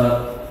like,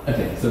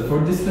 okay, so for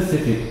this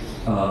specific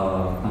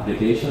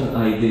application,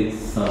 I did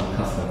some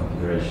custom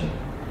configuration.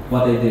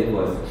 What I did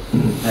was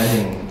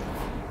adding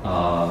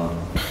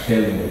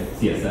scaling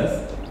with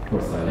CSS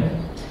for styling,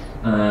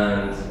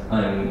 and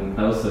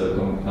I also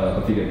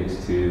configured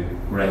it to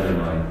render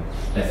my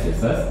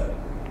SCSS,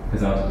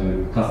 because I want to do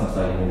custom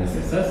styling in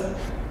SCSS.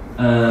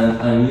 And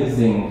I'm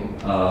using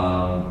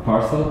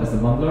Parcel as a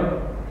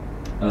bundler,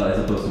 as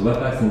opposed to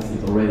Webpack, since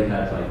it already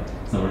had like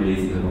some really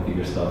easy to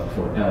configure stuff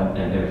for Elm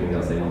and everything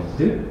else I wanted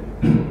to do.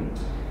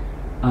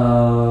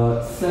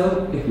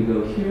 So if we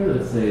go here,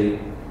 let's say,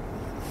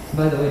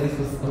 by the way, this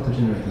was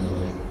auto-generated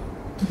already.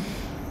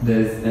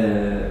 There's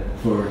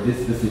for this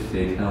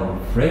specific Elm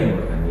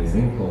framework I'm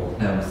using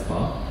called Elm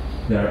Spa,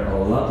 there are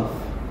a lot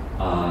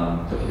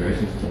of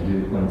configurations you can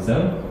do on its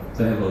own.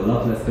 So I have a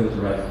lot less code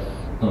to write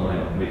on my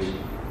own, which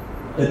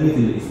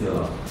admittedly is still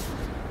a lot.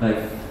 Like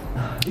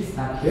this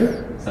app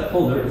here, this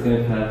folder is going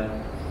to have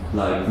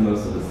like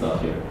most of the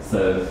stuff here.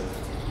 So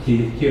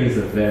here is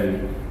a very,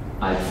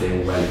 I'd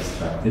say, well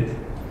extracted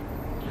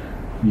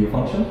view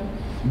function.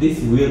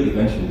 This will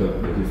eventually go to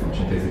the view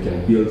function because you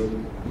can build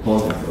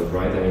component code,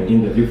 right? I mean,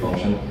 in the view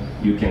function,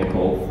 you can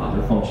call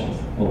other functions,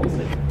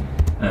 obviously.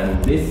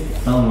 And this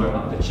somewhere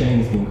up the chain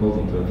is being called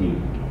into a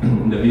view.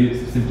 The view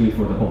specifically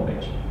for the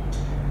homepage.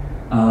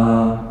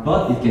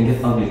 But it can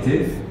get ugly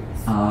too.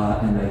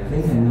 And I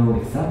think I know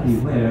exactly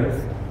where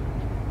it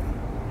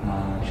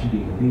should be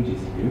the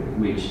pages here,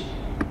 which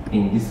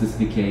in this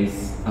specific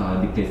case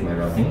dictates my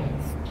routing.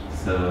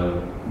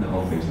 So the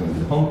home page is going to be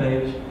the home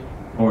page,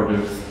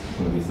 orders, it's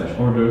going to be slash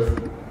orders,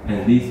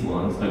 and these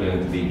ones are going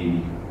to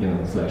be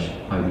the, slash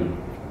ID.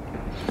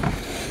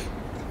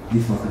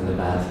 This one's kind of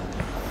bad.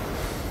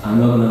 I'm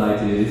not gonna lie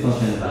to you, this one's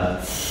kind of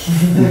bad.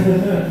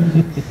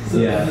 So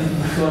yeah.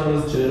 This one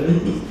was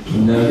generated?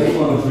 No, this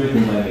one was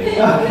written by me.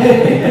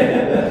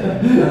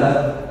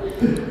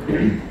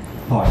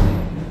 Pardon me.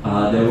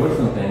 There were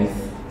some things,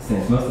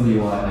 since most of the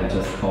UI I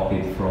just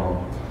copied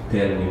from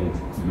Tailwind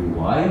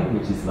UI,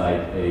 which is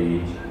like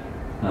a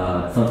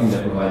something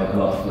that provides a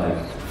lot of like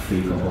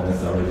free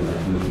components already,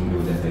 like looking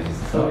good and pages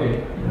and stuff.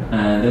 Okay.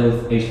 And there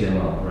was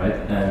HTML, right?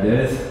 And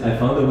I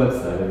found a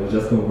website that was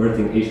just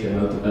converting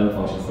HTML to L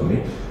functions for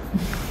me,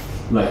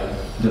 like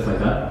just like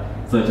that.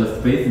 So I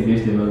just pasted the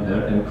HTML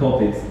there and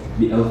copied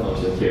the L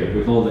function here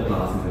with all the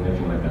classes and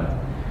everything like that.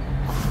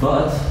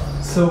 But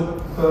so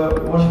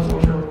one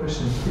more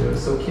question here.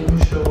 So can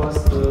you show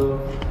us the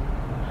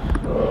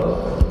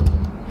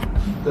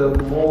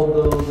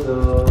model,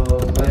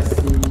 the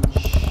message,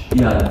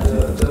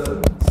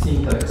 the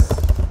syntax?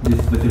 This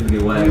is specifically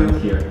why I'm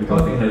here,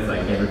 because it has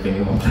like everything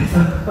in one place.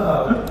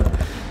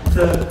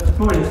 So,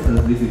 for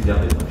instance, this is the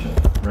update function,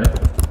 right?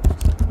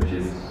 Which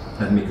is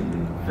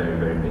admittedly very,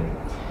 very big.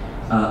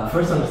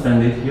 First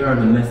understand it, here are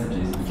the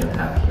messages we can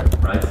have here,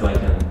 right? So I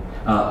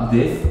can,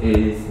 this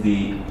is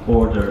the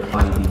order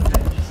ID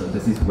page. So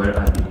this is where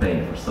I'd be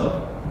paying for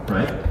stuff,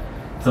 right?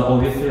 So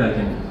obviously I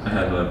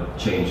have a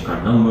change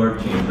card number,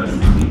 change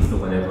recipe, so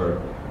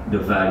whenever the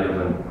value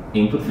of an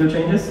input field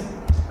changes,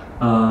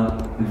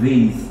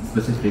 these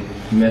specific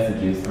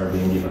messages are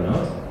being given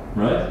out,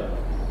 right?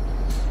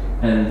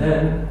 And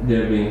then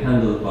they're being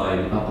handled by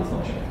the update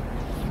function,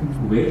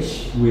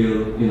 which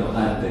will,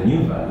 add the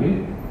new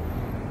value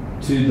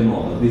to the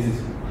model. This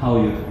is how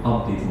you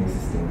update an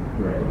existing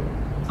record.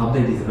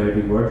 Update is a very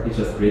big word. It's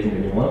just creating a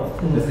new one.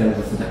 That's kind of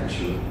a syntax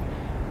issue.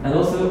 And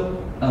also,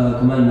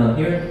 command down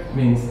here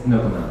means no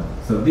command.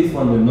 So this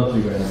one will not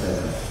trigger any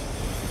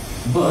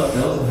syntax. But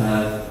I also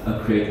have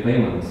a create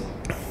payment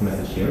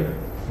message here,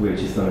 which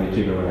is going to be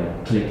triggered when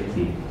I click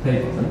the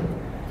pay button.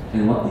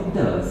 And what it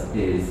does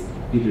is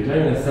it's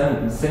returning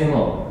the same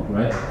model,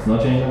 right? It's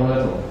not changing model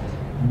at all.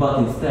 But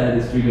instead,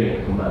 it's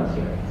triggering a command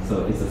here.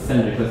 So it's a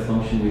send request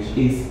function, which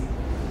is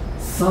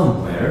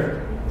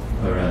somewhere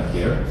around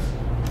here.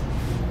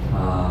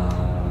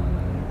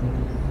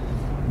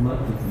 Might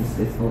have missed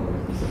it. Hold on,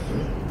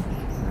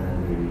 and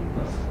really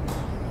fast.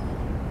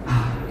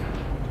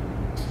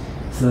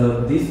 So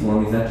this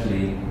one is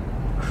actually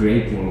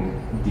creating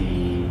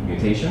the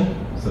mutation,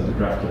 so the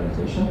graphical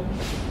mutation.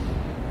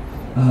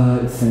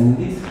 It's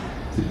sending it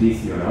to this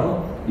URL,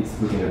 it's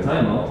putting a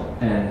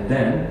timeout, and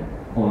then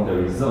on the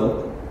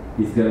result,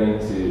 it's going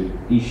to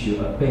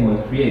issue a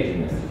payment created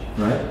message,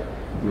 right?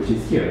 Which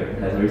is here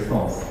as a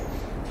response.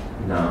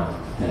 Now,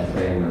 that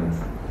payment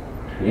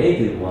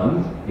created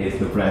one is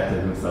the branch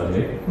that looks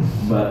ugly,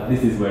 but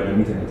this is where the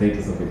meat and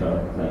potatoes of it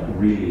are like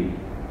really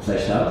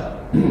fleshed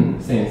out.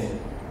 Since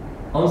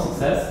on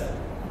success,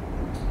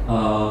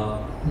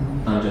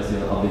 I'm just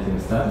updating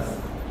the status,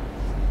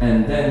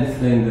 and then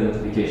displaying the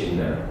notification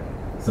there.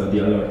 So the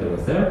alert that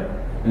was there,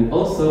 and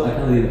also I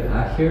can leave a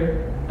hack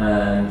here,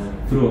 and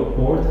through a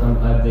port I'm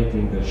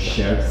updating the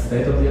shared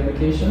state of the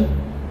application,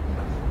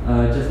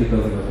 just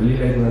because it was really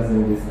late when I was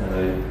doing this, and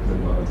I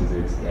didn't want to do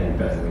it any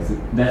better way.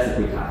 So that's a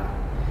quick hack.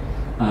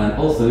 And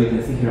also you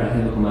can see here I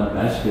have a command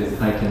batch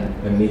because I can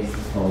emit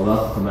a lot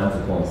of commands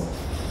at once,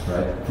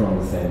 right, from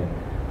the same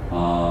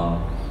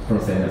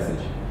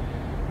message.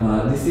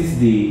 This is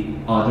the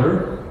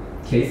other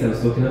case I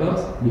was talking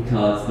about,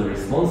 because the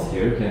response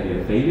here can be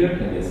a failure,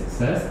 can be a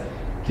success,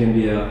 can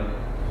be a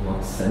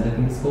what send I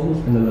think it's called,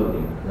 and a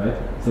loading, right?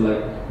 So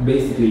like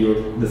basically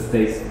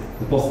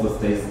the possible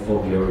states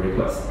of your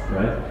request,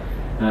 right?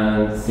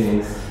 And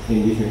since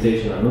in this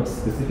mutation I'm not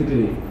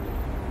specifically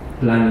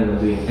planning on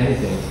doing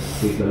anything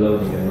with the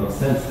loading and not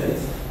send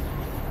states,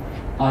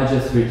 I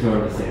just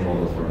return the same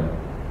model for them.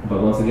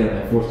 But once again,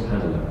 I'm forced to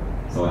handle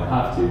them. So I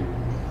have to,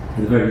 at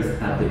the very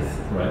least, add this,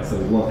 right? So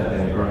we won't have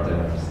any runtime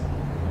errors.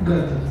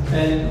 Got it.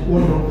 And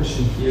one more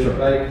question here. Sure.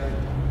 Like,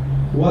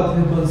 what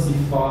happens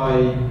if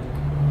I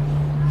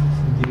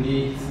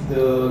delete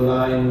the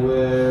line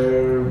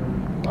where,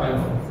 I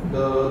don't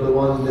know, the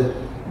one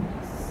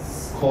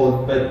that's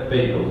called bad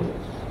payload?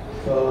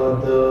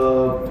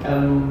 The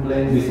M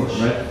language. This one,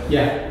 right?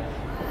 Yeah.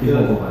 It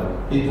won't compile.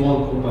 It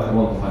won't compile. It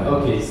won't compile.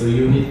 Okay, so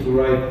you need to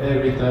write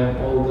every time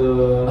all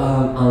the.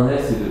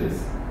 Unless you do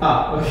this.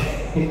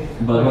 Okay.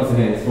 But once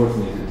again, it's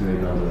forcing me to do it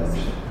nonetheless.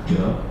 You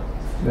know?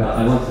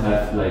 I want to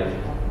have like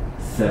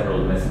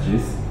several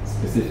messages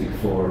specific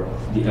for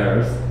the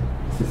errors,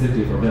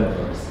 specifically for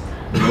developers.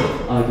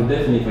 I could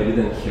definitely, if I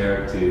didn't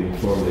care to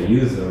inform the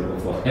user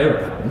of what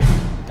error happened,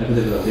 I could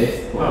have done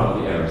this for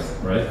all the errors,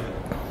 right?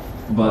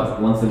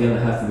 But once again, I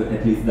have to do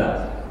at least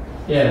that.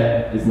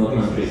 Yeah. It's not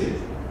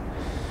untreated.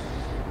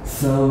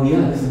 So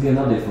yeah, this would be an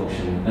update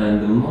function,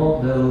 and the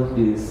model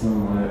is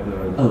somewhere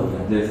around. Oh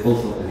yeah, there's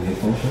also a new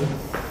function,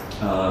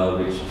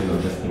 which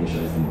just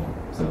initializes the model.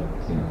 So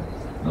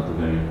not a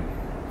very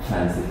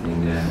fancy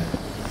thing there.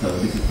 So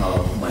this is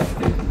how my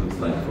state looks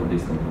like for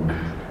this component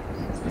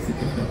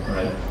specifically,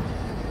 right?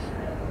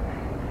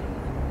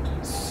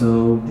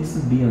 So this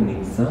would be an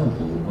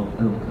example of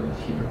Elm code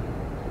here.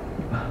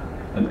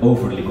 An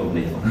overly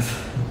complete one.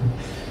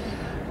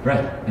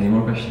 Right, any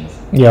more questions?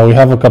 Yeah, we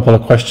have a couple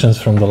of questions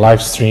from the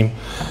live stream.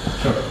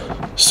 Sure.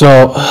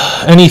 So,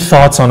 any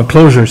thoughts on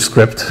closure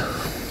script?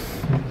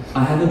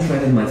 I haven't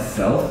tried it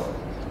myself.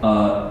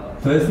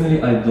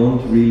 Personally, I don't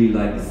really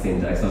like the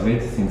syntax of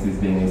it since it's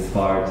been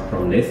inspired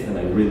from list, and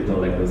I really don't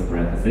like those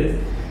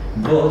parentheses.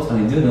 But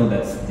I do know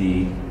that's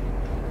the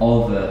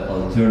other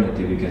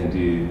alternative you can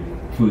do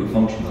fully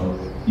functional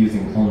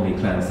using only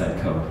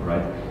client-side code,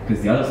 right?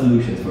 Because the other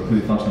solutions for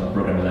fully functional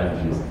programming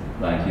languages,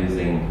 like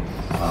using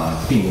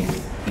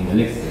things in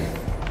Elixir,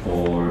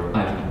 or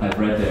I've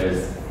read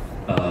there's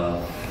a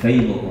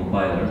Fable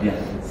compiler. Yeah,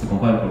 it's a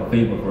compiler called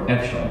Fable for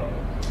F#.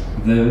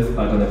 Those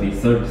are going to be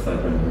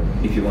server-side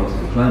rendered. If you want to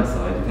do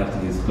client-side, you have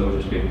to use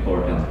closure script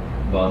or Elm.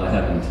 But I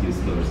haven't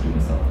used closure script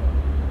myself.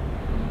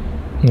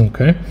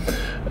 Okay.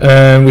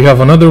 And we have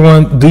another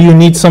one. Do you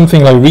need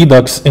something like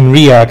Redux in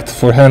React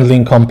for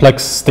handling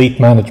complex state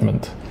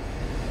management?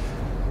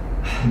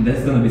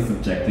 That's going to be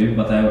subjective,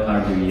 but I would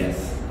argue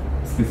yes.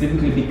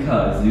 Specifically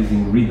because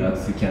using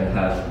Redux, you can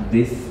have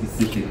this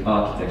specific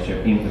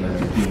architecture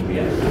implemented in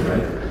React,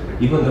 right?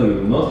 Even though you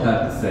will not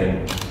have the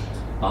same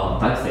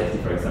type safety,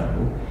 for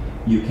example,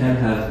 you can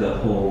have the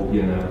whole,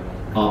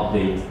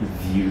 update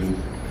view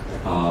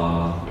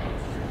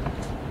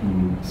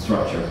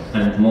structure,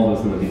 and the model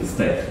is going to be the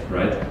state,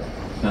 right?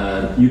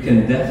 And you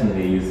can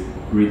definitely use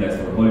Redux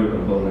for all your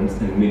components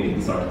and mimic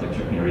this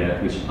architecture in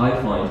React, which I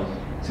find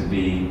to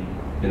be,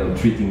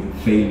 treating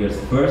failures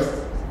first.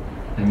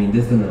 I mean,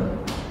 this gonna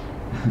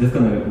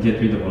get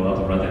rid of a lot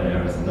of runtime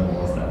errors, and no one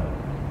wants that.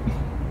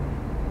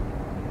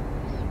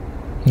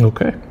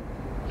 Okay.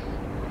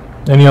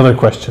 Any other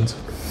questions?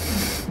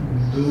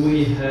 Do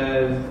we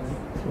have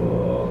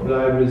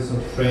libraries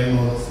or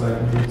frameworks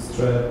like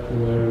Bootstrap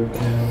where we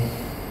can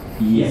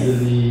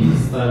easily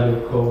style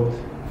your code?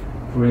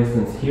 For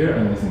instance, here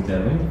I'm using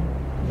Tema,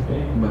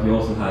 Okay. but you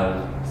also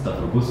have stuff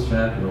for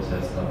Bootstrap, you also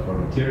have stuff for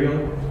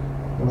Material,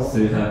 so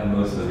you have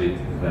most of it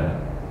there.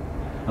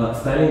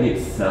 Styling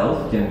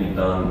itself can be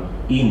done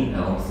in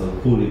Elm, so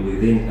fully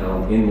within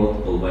Elm in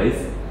multiple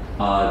ways.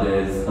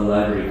 There's a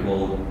library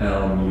called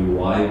Elm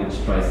UI, which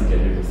tries to get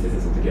rid of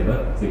CSS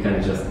altogether, so you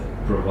can just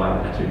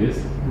provide attributes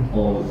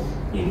all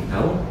in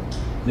Elm.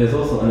 There's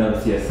also an Elm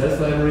CSS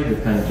library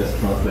that kind of just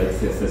translates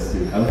CSS to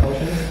Elm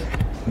functions,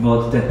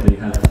 but definitely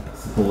has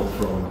support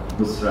from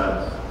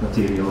Bootstrap,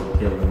 Material,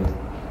 Tailwind,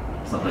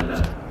 stuff like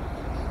that.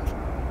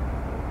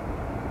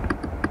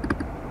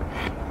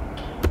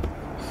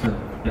 So,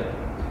 yeah.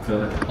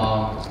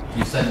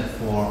 You said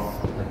before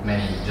like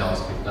many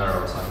JavaScript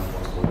errors are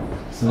possible.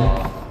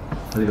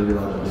 A little bit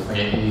louder.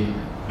 Okay.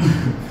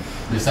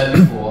 You said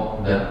before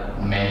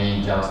that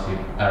many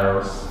JavaScript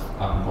errors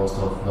are composed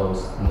of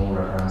those null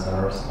reference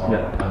errors or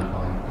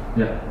undefined.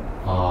 Yeah.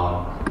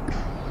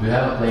 Do you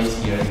have a place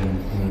here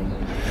in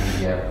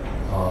the app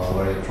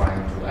where you're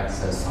trying to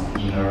access some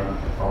inner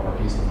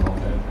properties of an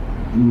object?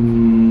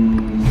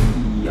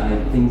 Yeah, I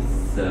think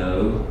so.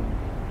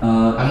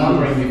 I'm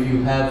wondering if you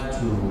have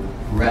to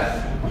wrap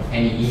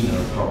any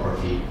inner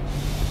property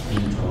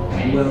into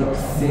any Well,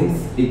 since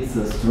it's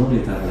a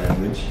strongly typed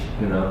language,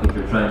 if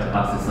you're trying to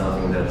access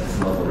something that's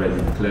not already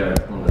declared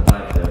on the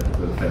type there, it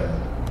will fail,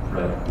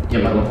 right?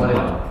 Yeah, but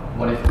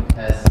what if it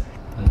has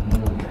a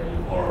null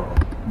value or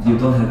you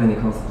don't have any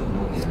concept of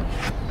null here.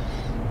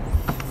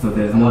 So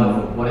there's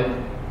no. What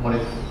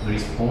if the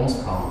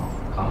response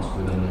comes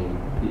with a null?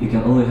 You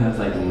can only have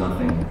like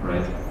nothing,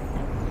 right?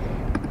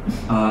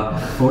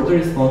 For the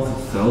response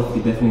itself,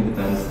 it definitely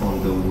depends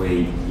on the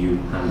way you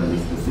handle it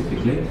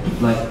specifically.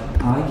 Like,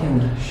 I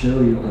can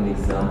show you an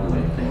example,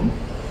 I think,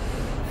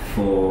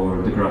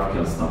 for the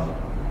GraphQL stuff,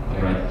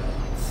 right?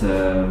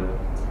 So,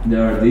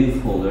 there are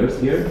these folders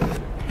here.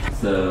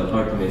 So,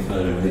 Artemis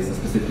folder, this is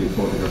specifically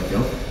for the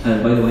GraphQL.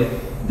 And by the way,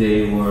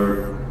 they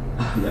were,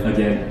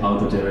 again,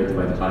 auto-generated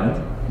by the client,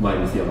 by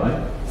the CLI,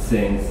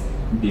 since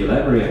the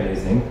library I'm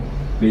using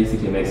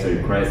basically makes a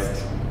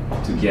request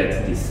to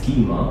get the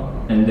schema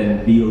and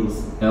then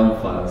builds Elm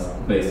files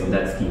based on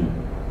that schema.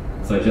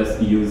 So I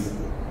just use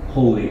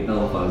wholly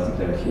Elm files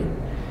declared here.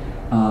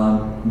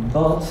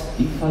 But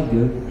if I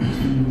go to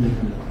let me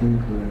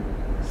think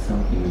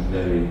something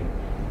very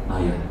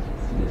yeah,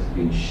 that's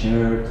been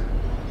shared,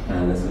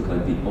 and let's look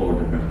at the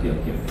order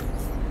GraphQL here.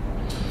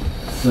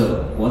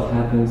 So what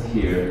happens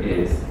here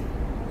is it's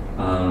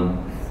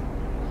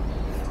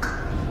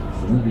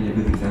not really a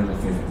good example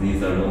since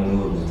these are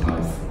non-nullable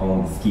types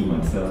on the schema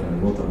itself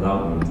and won't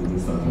allow me to do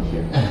something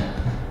here.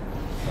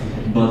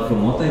 But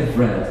from what I've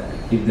read,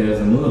 if there's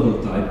a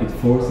nullable type, it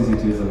forces you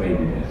to use a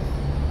maybe there.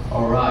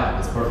 Alright,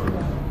 that's perfect.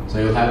 So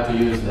you have to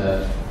use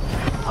the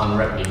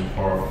unwrapping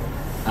for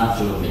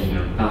Absolutely.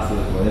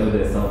 Absolutely. Whenever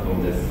there's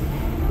something that's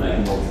like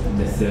not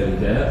necessarily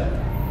there,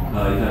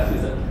 you have to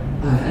use it.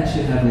 I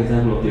actually have an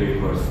example of the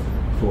recurse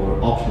for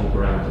optional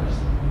parameters,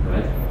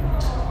 right?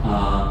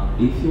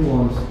 If you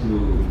want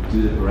to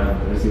do the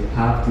parameters, you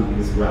have to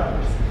use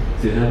wrappers.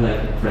 So you have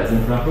like a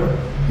present wrapper,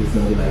 it's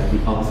going to be like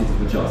the opposite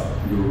of adjust.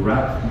 You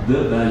wrap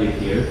the value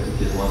here,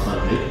 which is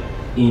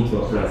 100, into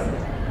a present,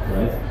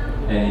 right?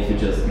 And if you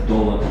just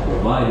don't want to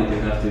provide it,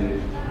 you have to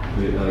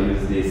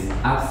use this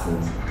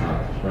absent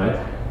type,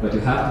 right? But you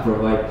have to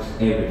provide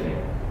everything.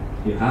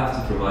 You have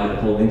to provide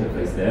the whole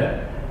interface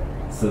there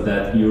so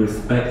that you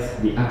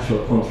respect the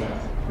actual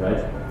contract,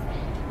 right?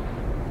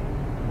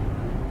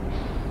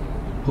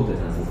 Hope that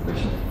answers the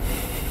question.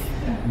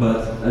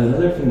 But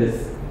another thing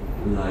that's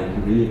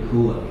like really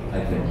cool,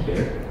 I think,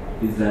 here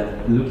is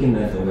that looking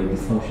at the way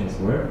these functions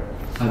work,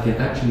 I can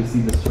actually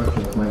see the structure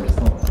of my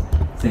response.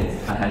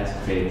 Since I had to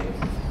create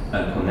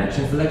a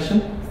connection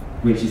selection,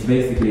 which is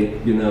basically,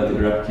 the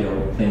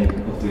graphical thing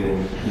of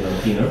doing,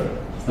 inner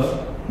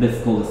stuff.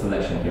 That's called a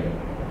selection here.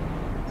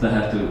 So I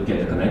have to get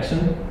the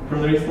connection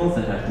from the response.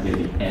 I have to get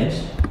the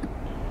edge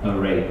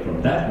array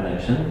from that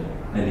connection,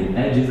 and in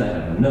edges I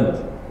have a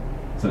node.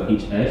 So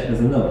each edge has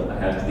a node. I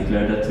have to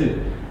declare that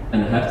too.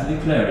 And I have to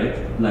declare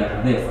it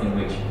like this, in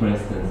which, for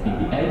instance,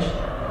 in the edge,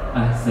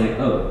 I say,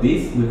 oh,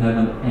 this will have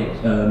an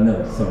edge,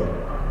 node, sorry.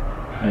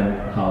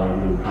 And how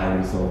will I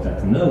resolve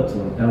that node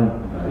to an L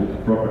value, a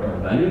proper L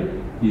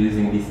value,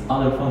 using this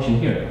other function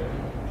here,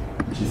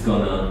 which is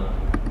gonna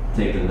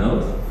take the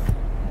node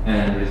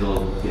and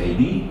resolve the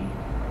ID,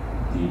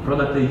 the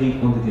product ID,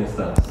 quantity, and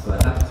status. So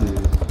I have to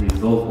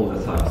resolve all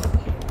the types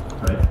here,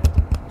 right?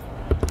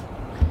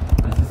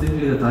 And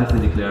specifically the types I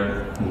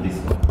declare in this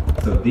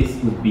one. So this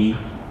would be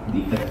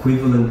the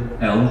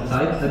equivalent Elm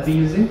type I'd be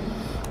using.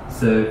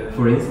 So,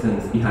 for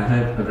instance, if I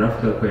have a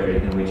graphical query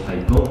in which I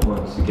don't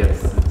want to get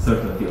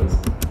certain fields,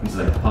 which is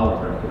like power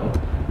graphical,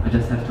 I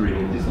just have to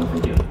remove this one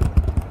from here,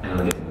 and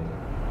I'll get it.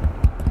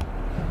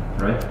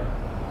 Right?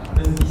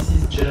 And this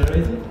is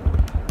generated?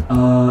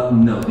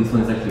 No, this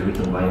one is actually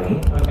written by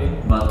me.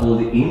 Okay. But all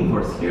the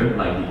imports here,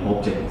 like the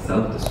object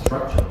itself, the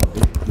structure of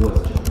it,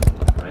 was generated,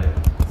 right?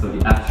 So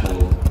the actual,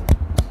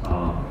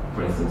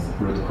 for instance,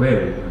 root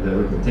query, the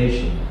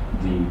representation,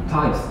 the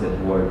types that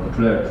were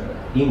declared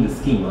in the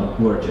schema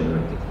were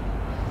generated.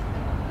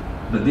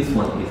 But this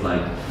one is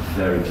like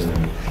very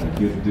generic. Like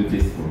you do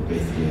this for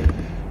basically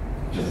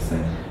just the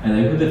same. And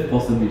I could have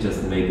possibly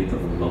just made it a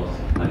lot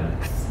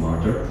like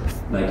smarter.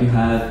 Like you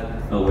had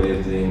a way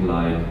of doing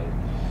like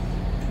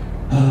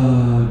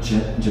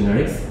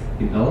generics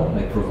in L,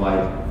 like provide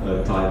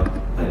a type,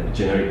 like a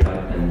generic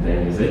type, and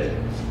then use it.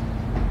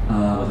 But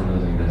I'm not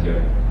doing that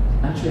here.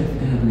 Actually, I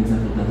think I have an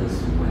example of that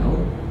as well.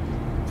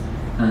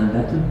 And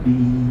that would be,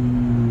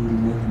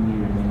 let me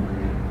remember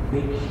it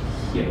quick.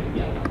 Here,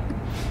 yeah.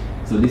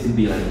 So this would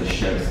be like the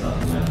shared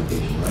stuff in my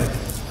application, right?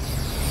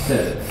 So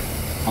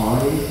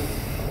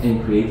I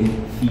am creating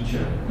a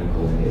feature, I'm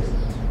calling it,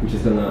 which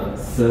is gonna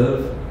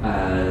serve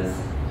as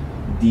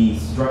the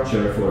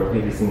structure for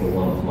every single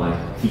one of my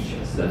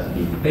features. So that would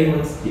be the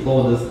payments, the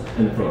orders,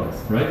 and the products,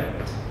 right?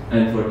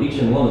 And for each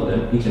and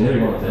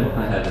every one of them,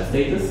 I have a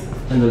status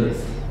and a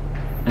list.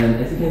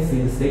 And as you can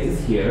see, the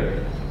status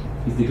here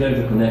is declared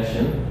the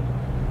connection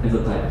as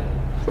a type,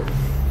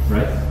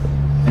 right?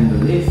 And the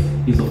list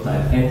is of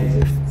type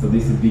entity, so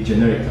this would be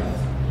generic types.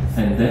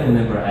 And then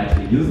whenever I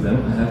actually use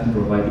them, I have to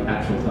provide the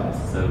actual types.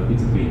 So it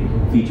would be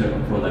feature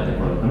of product and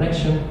product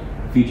connection,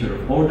 feature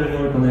of order and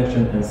order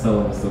connection, and so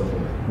on and so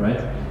forth, right?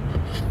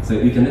 So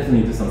you can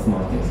definitely do some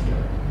smart things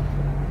here.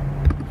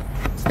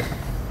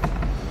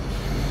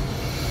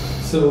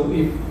 So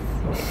if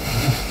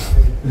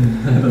I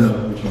don't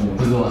know which one.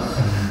 Good one.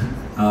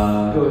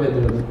 go ahead,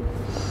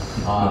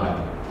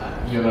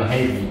 You're gonna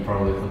hate me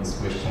probably for this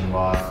question,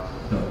 but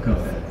No, go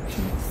ahead.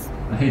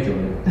 I hate you.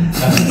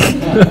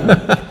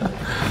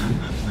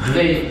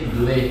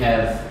 do they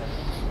have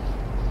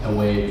a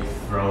way to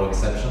throw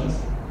exceptions?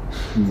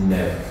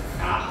 No.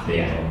 They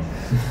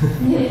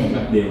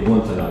don't. They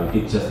won't allow it.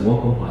 It just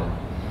won't compile.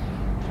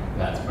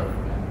 That's perfect.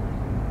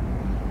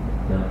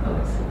 No,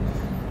 Alex.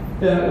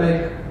 Yeah,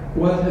 like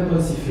what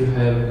happens if you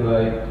have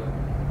like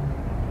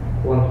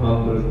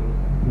 100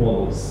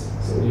 models?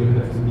 So you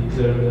have to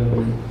declare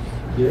them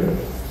here?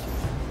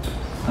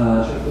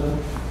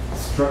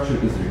 Structure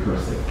is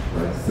recursive,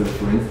 right? So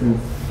for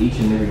instance, each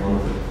and every one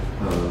of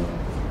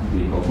the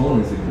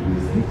components that you're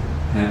using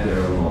have their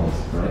own models,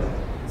 right?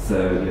 So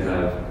you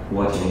have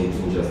what you need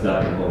in just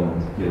that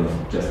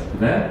component, just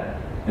that,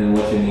 and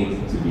what you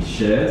need to be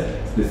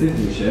shared,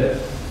 specifically shared,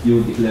 you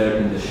will declare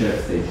in the shared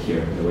state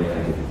here, the way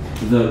I did it.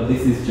 So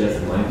this is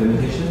just my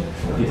implementation.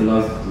 It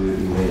allows you to do it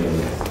in many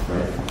areas,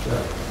 right?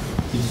 Yeah.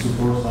 It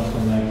supports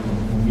something like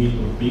omit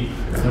or pick.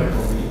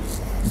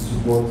 It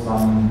supports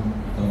some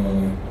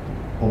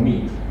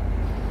omit.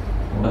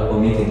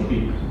 Omitting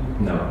pick.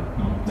 No,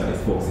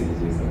 it's Foxy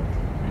that uses them.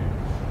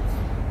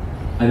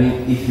 I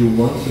mean, if you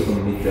want to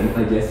omit them,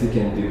 I guess you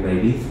can do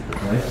maybe,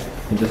 right?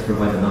 And just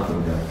provide a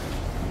nothing there,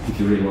 if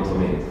you really want to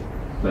omit it.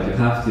 But you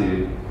have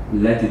to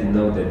let it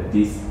know that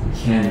this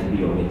can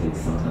be omitted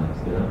sometimes,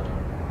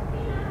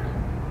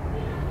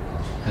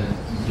 And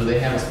do they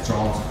have a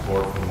strong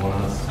support for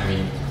monads? I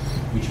mean,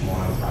 which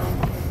monads are you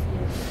working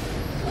here?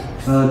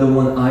 The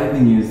one I've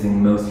been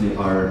using mostly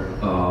are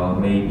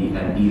maybe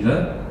and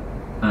either,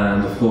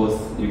 and of course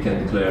you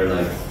can declare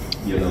like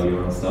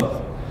your own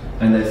stuff.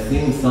 And I've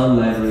seen some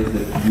libraries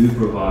that do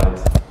provide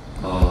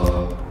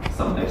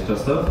some extra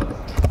stuff,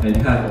 and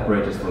you have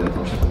operators for like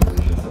function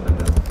composition, stuff like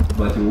that.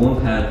 But you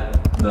won't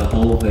have the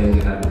whole thing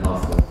you have in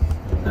Haskell,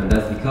 and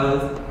that's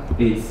because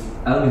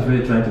Elm is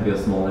really trying to be a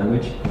small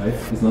language, right?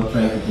 It's not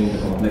trying to bring the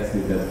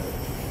complexity that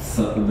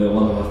the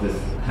one of us that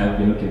have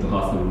been looking to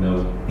Haskell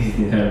know it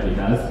inherently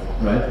has,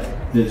 right?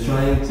 They're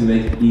trying to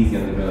make it easy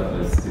on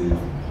developers to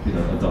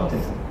adopt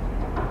it.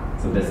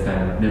 So that's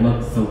they're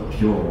not so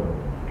pure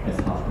as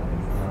Haskell is.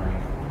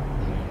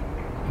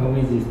 How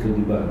easy is to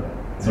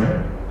debug?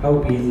 Sorry?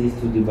 How easy is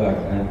to debug?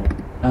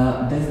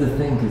 That's the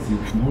thing, because you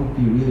won't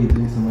be really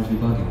doing so much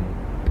debugging.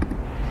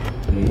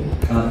 Okay.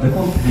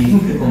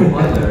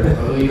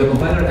 The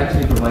compiler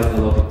actually provides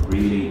a lot of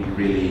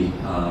really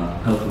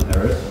helpful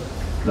errors.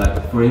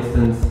 Like for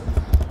instance,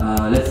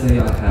 let's say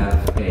I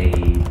have a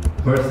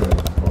person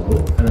model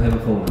and I have a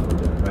phone number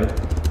there, right?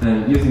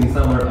 And using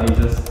Summer, I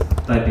just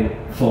type in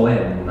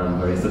phone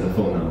number instead of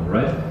phone number,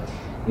 right?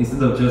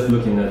 Instead of just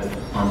looking at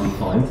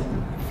undefined,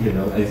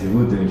 as you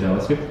would do in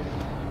JavaScript,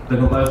 the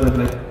compiler will be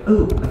like,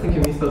 oh, I think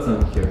you misspelled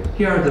something here.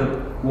 Here are the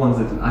ones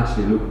that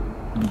actually look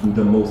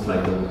the most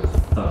like the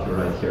stuff you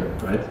write here,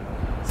 right?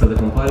 So the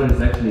compiler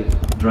is actually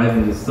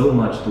driving you so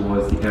much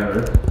towards the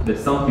error that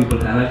some people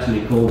have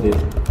actually called it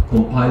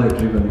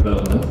compiler-driven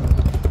development,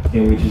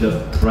 in which you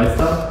just write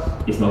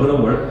stuff, it's not going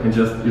to work, and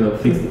just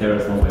fix the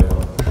errors one by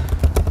one.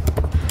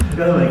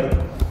 Kind of like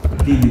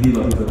DDD,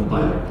 but it's a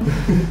compiler.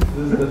 This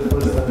is the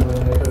first time when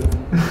I heard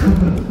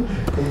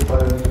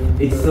compiler.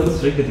 It's so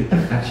strict that it can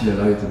actually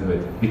allow you to do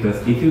it,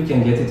 because if you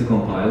can get it to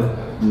compile,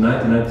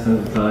 99%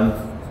 of the time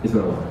it's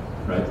going to work,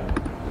 right?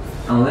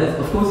 Unless,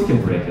 of course, you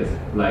can break it.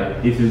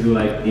 Like if you do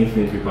like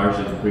infinite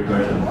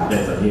recursion,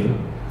 that's on you.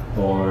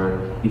 Or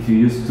if you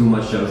use too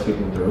much JavaScript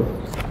in row.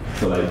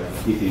 So like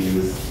if you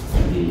use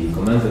the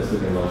commands I was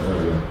talking about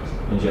earlier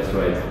and just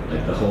write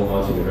like the whole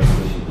logic and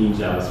resolution in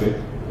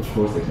JavaScript, of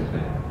course it can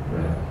fail,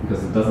 right?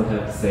 Because it doesn't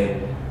have the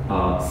same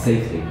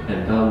safety,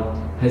 and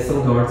has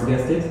some guards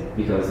against it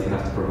because you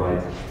have to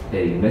provide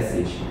a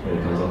message when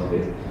it comes out of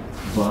it.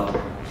 But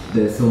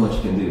there's so much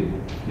you can do,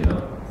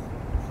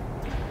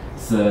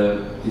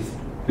 So it's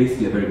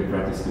basically a very good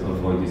practice to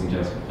avoid using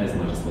JavaScript as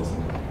much as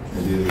possible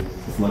and do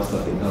as much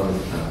stuff in Elm as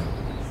you can.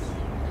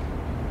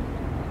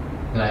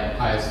 Like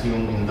I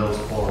assume in those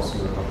courses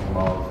you were talking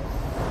about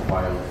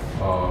while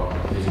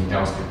using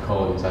JavaScript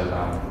code inside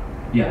Elm.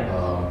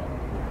 Yeah.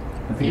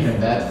 If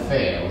that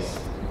fails,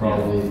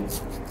 probably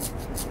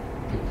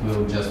it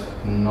will just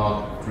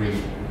not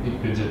trigger. It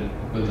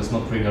will just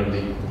not trigger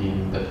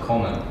the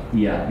comment.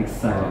 Yeah,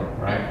 exactly.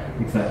 Right.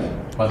 Exactly.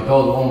 But the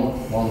code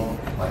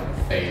won't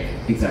like fail.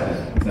 Exactly.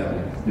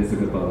 That's a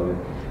good part of it.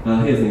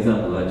 Here's an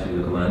example actually of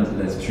the command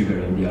that's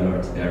triggering the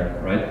alert there,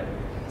 right?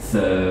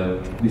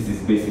 So this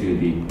is basically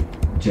the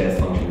JS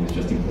function that's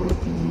just imported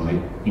into my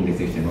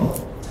index.html,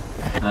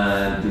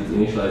 and it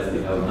initializes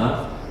the Elm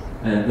app,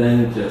 and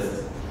then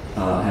just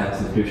have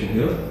subscription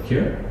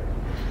here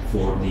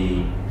for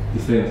the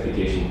display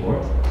notification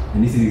port,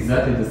 and this is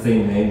exactly the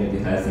same name that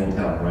it has in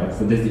Elm, right?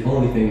 So that's the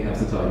only thing you have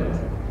to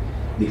identify.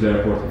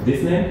 Declare a port with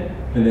this name,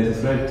 and then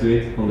subscribe to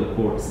it on the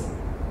ports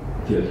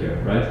field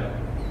here, right?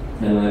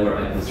 And whenever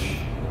I push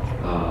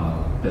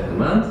the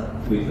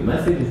command with the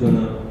message, it's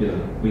gonna,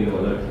 window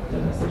alert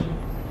that message,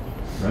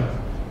 right?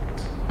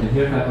 And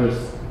here happens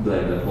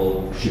like the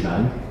whole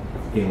shebang,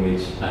 in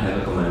which I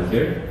have a command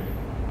here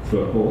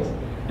through a port,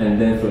 and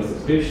then for a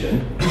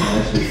subscription,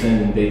 I'm actually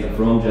sending data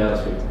from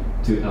JavaScript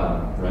to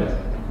Elm, right?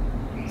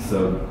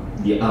 So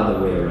the other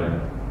way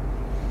around.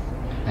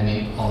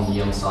 And on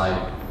the Elm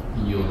side,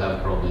 you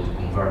have probably to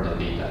convert the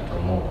data to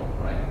a model,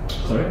 right?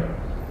 Sorry?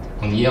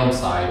 On the Elm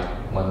side,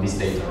 when this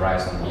data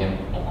arrives on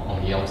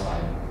the Elm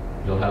side,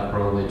 you'll have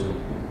probably to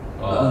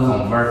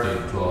convert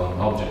it to an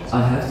object.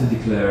 I have to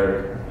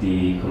declare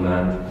the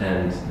command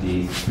and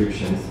the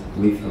descriptions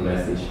with a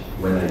message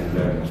when I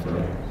declare it,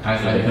 right? So I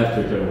have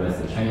to return a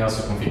message. And you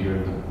also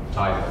configure the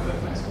type of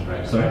that message,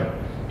 right? Sorry?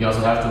 You also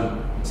have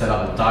to set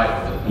up the type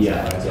of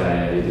that message,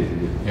 right? So you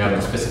do. you have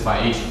to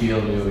specify each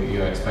field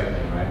you're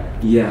expecting, right?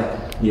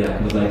 Yeah,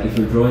 but like if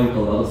you're drawing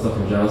a lot of stuff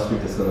in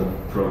JavaScript, it's gonna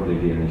probably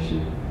be an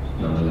issue,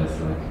 nonetheless,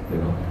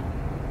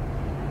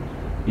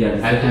 Yeah,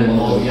 and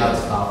all the other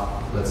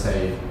stuff, let's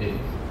say,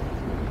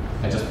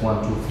 I just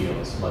want 2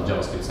 fields, but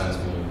JavaScript sends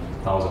me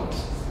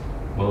thousands.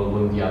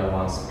 Will the other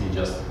ones be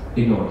just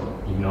ignored?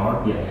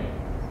 Ignored?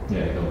 Yeah,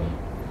 ignored.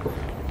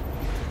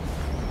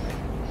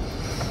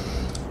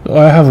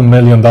 I have $1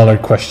 million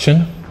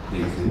question.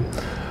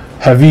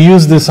 Have you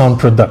used this on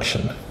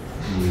production?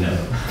 No.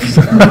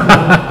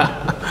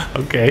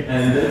 Okay.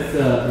 And that's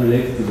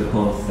related to the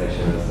cons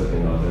section I was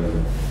talking about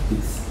earlier.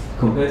 It's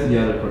compared to the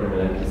other programming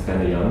language, it's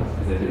kind of young,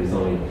 as if it is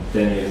only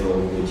 10 years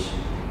old, which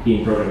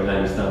in programming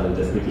language standard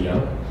that's pretty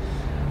young.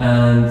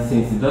 And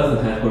since it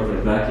doesn't have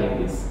perfect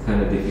backing, it's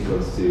kind of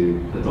difficult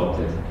to adopt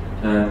it.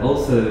 And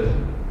also,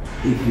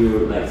 if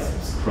you like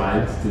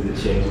subscribe to the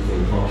changes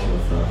in functional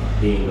stuff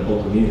in the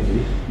whole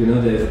community, you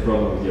know there's a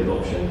problem with the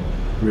adoption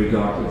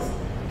regardless.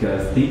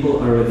 Because people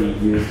are already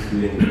used to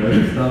doing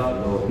early stuff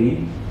in OP,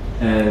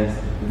 and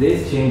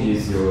this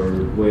changes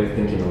your way of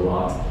thinking a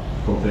lot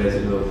compared to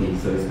OP,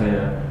 so it's kind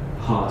of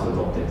hard to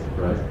adopt it,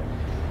 right?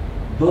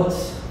 But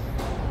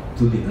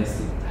it would be nice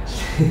to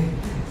actually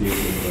do it in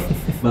production.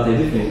 But I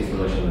do think it's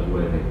production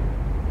worthy.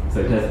 So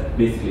it has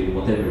basically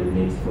whatever it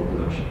needs for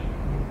production,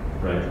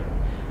 right?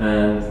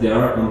 And there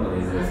are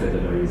companies, as I said,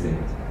 that are using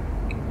it.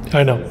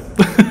 I know.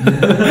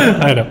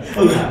 I know.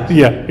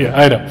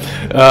 Yeah, I know.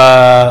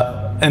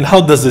 And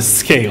how does it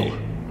scale?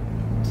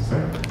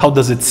 Sorry? How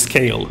does it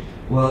scale?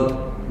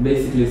 Well,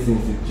 basically,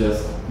 since it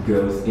just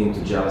goes into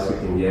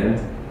JavaScript in the end,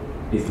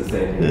 it's the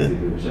same thing as you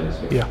do with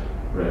JavaScript. Yeah.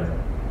 Right.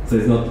 So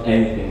it's not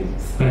anything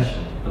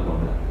special about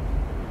that.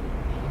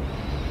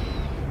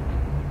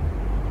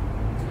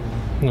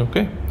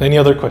 Okay. Any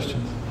other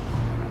questions?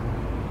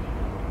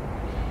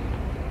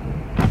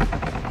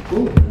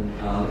 Cool.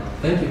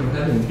 Thank you for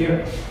having me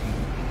here.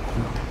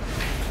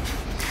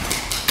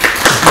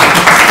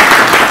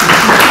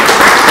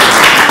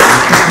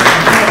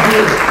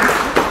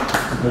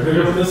 Cred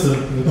că putem să ne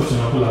întoarcem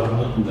la până,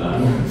 da?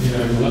 Bine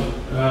regulă.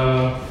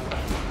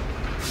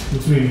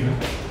 Mulțumim, Mihai.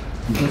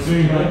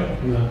 Mulțumim, Mihai.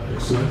 Da,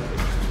 excelent.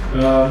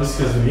 Mersi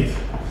că ați venit.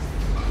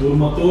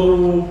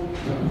 Următorul,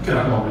 chiar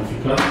acum am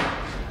verificat,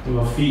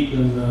 va fi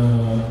în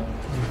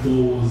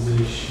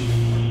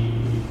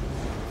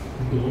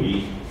 22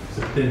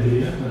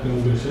 septembrie, dacă nu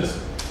greșesc,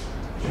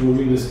 și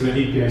vorbim despre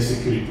API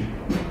security.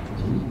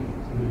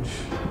 Deci,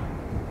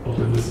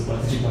 poate vreți să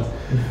participați.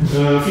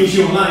 Fiind și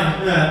online,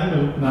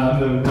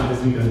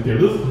 n-aveți nimic de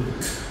pierdut.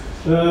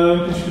 În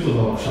principiu tot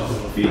la 7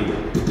 va fi.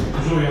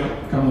 Joia,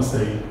 cam ăsta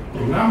e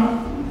programul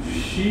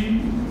și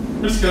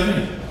mersi că ați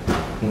venit.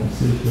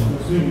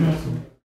 Mulțumim.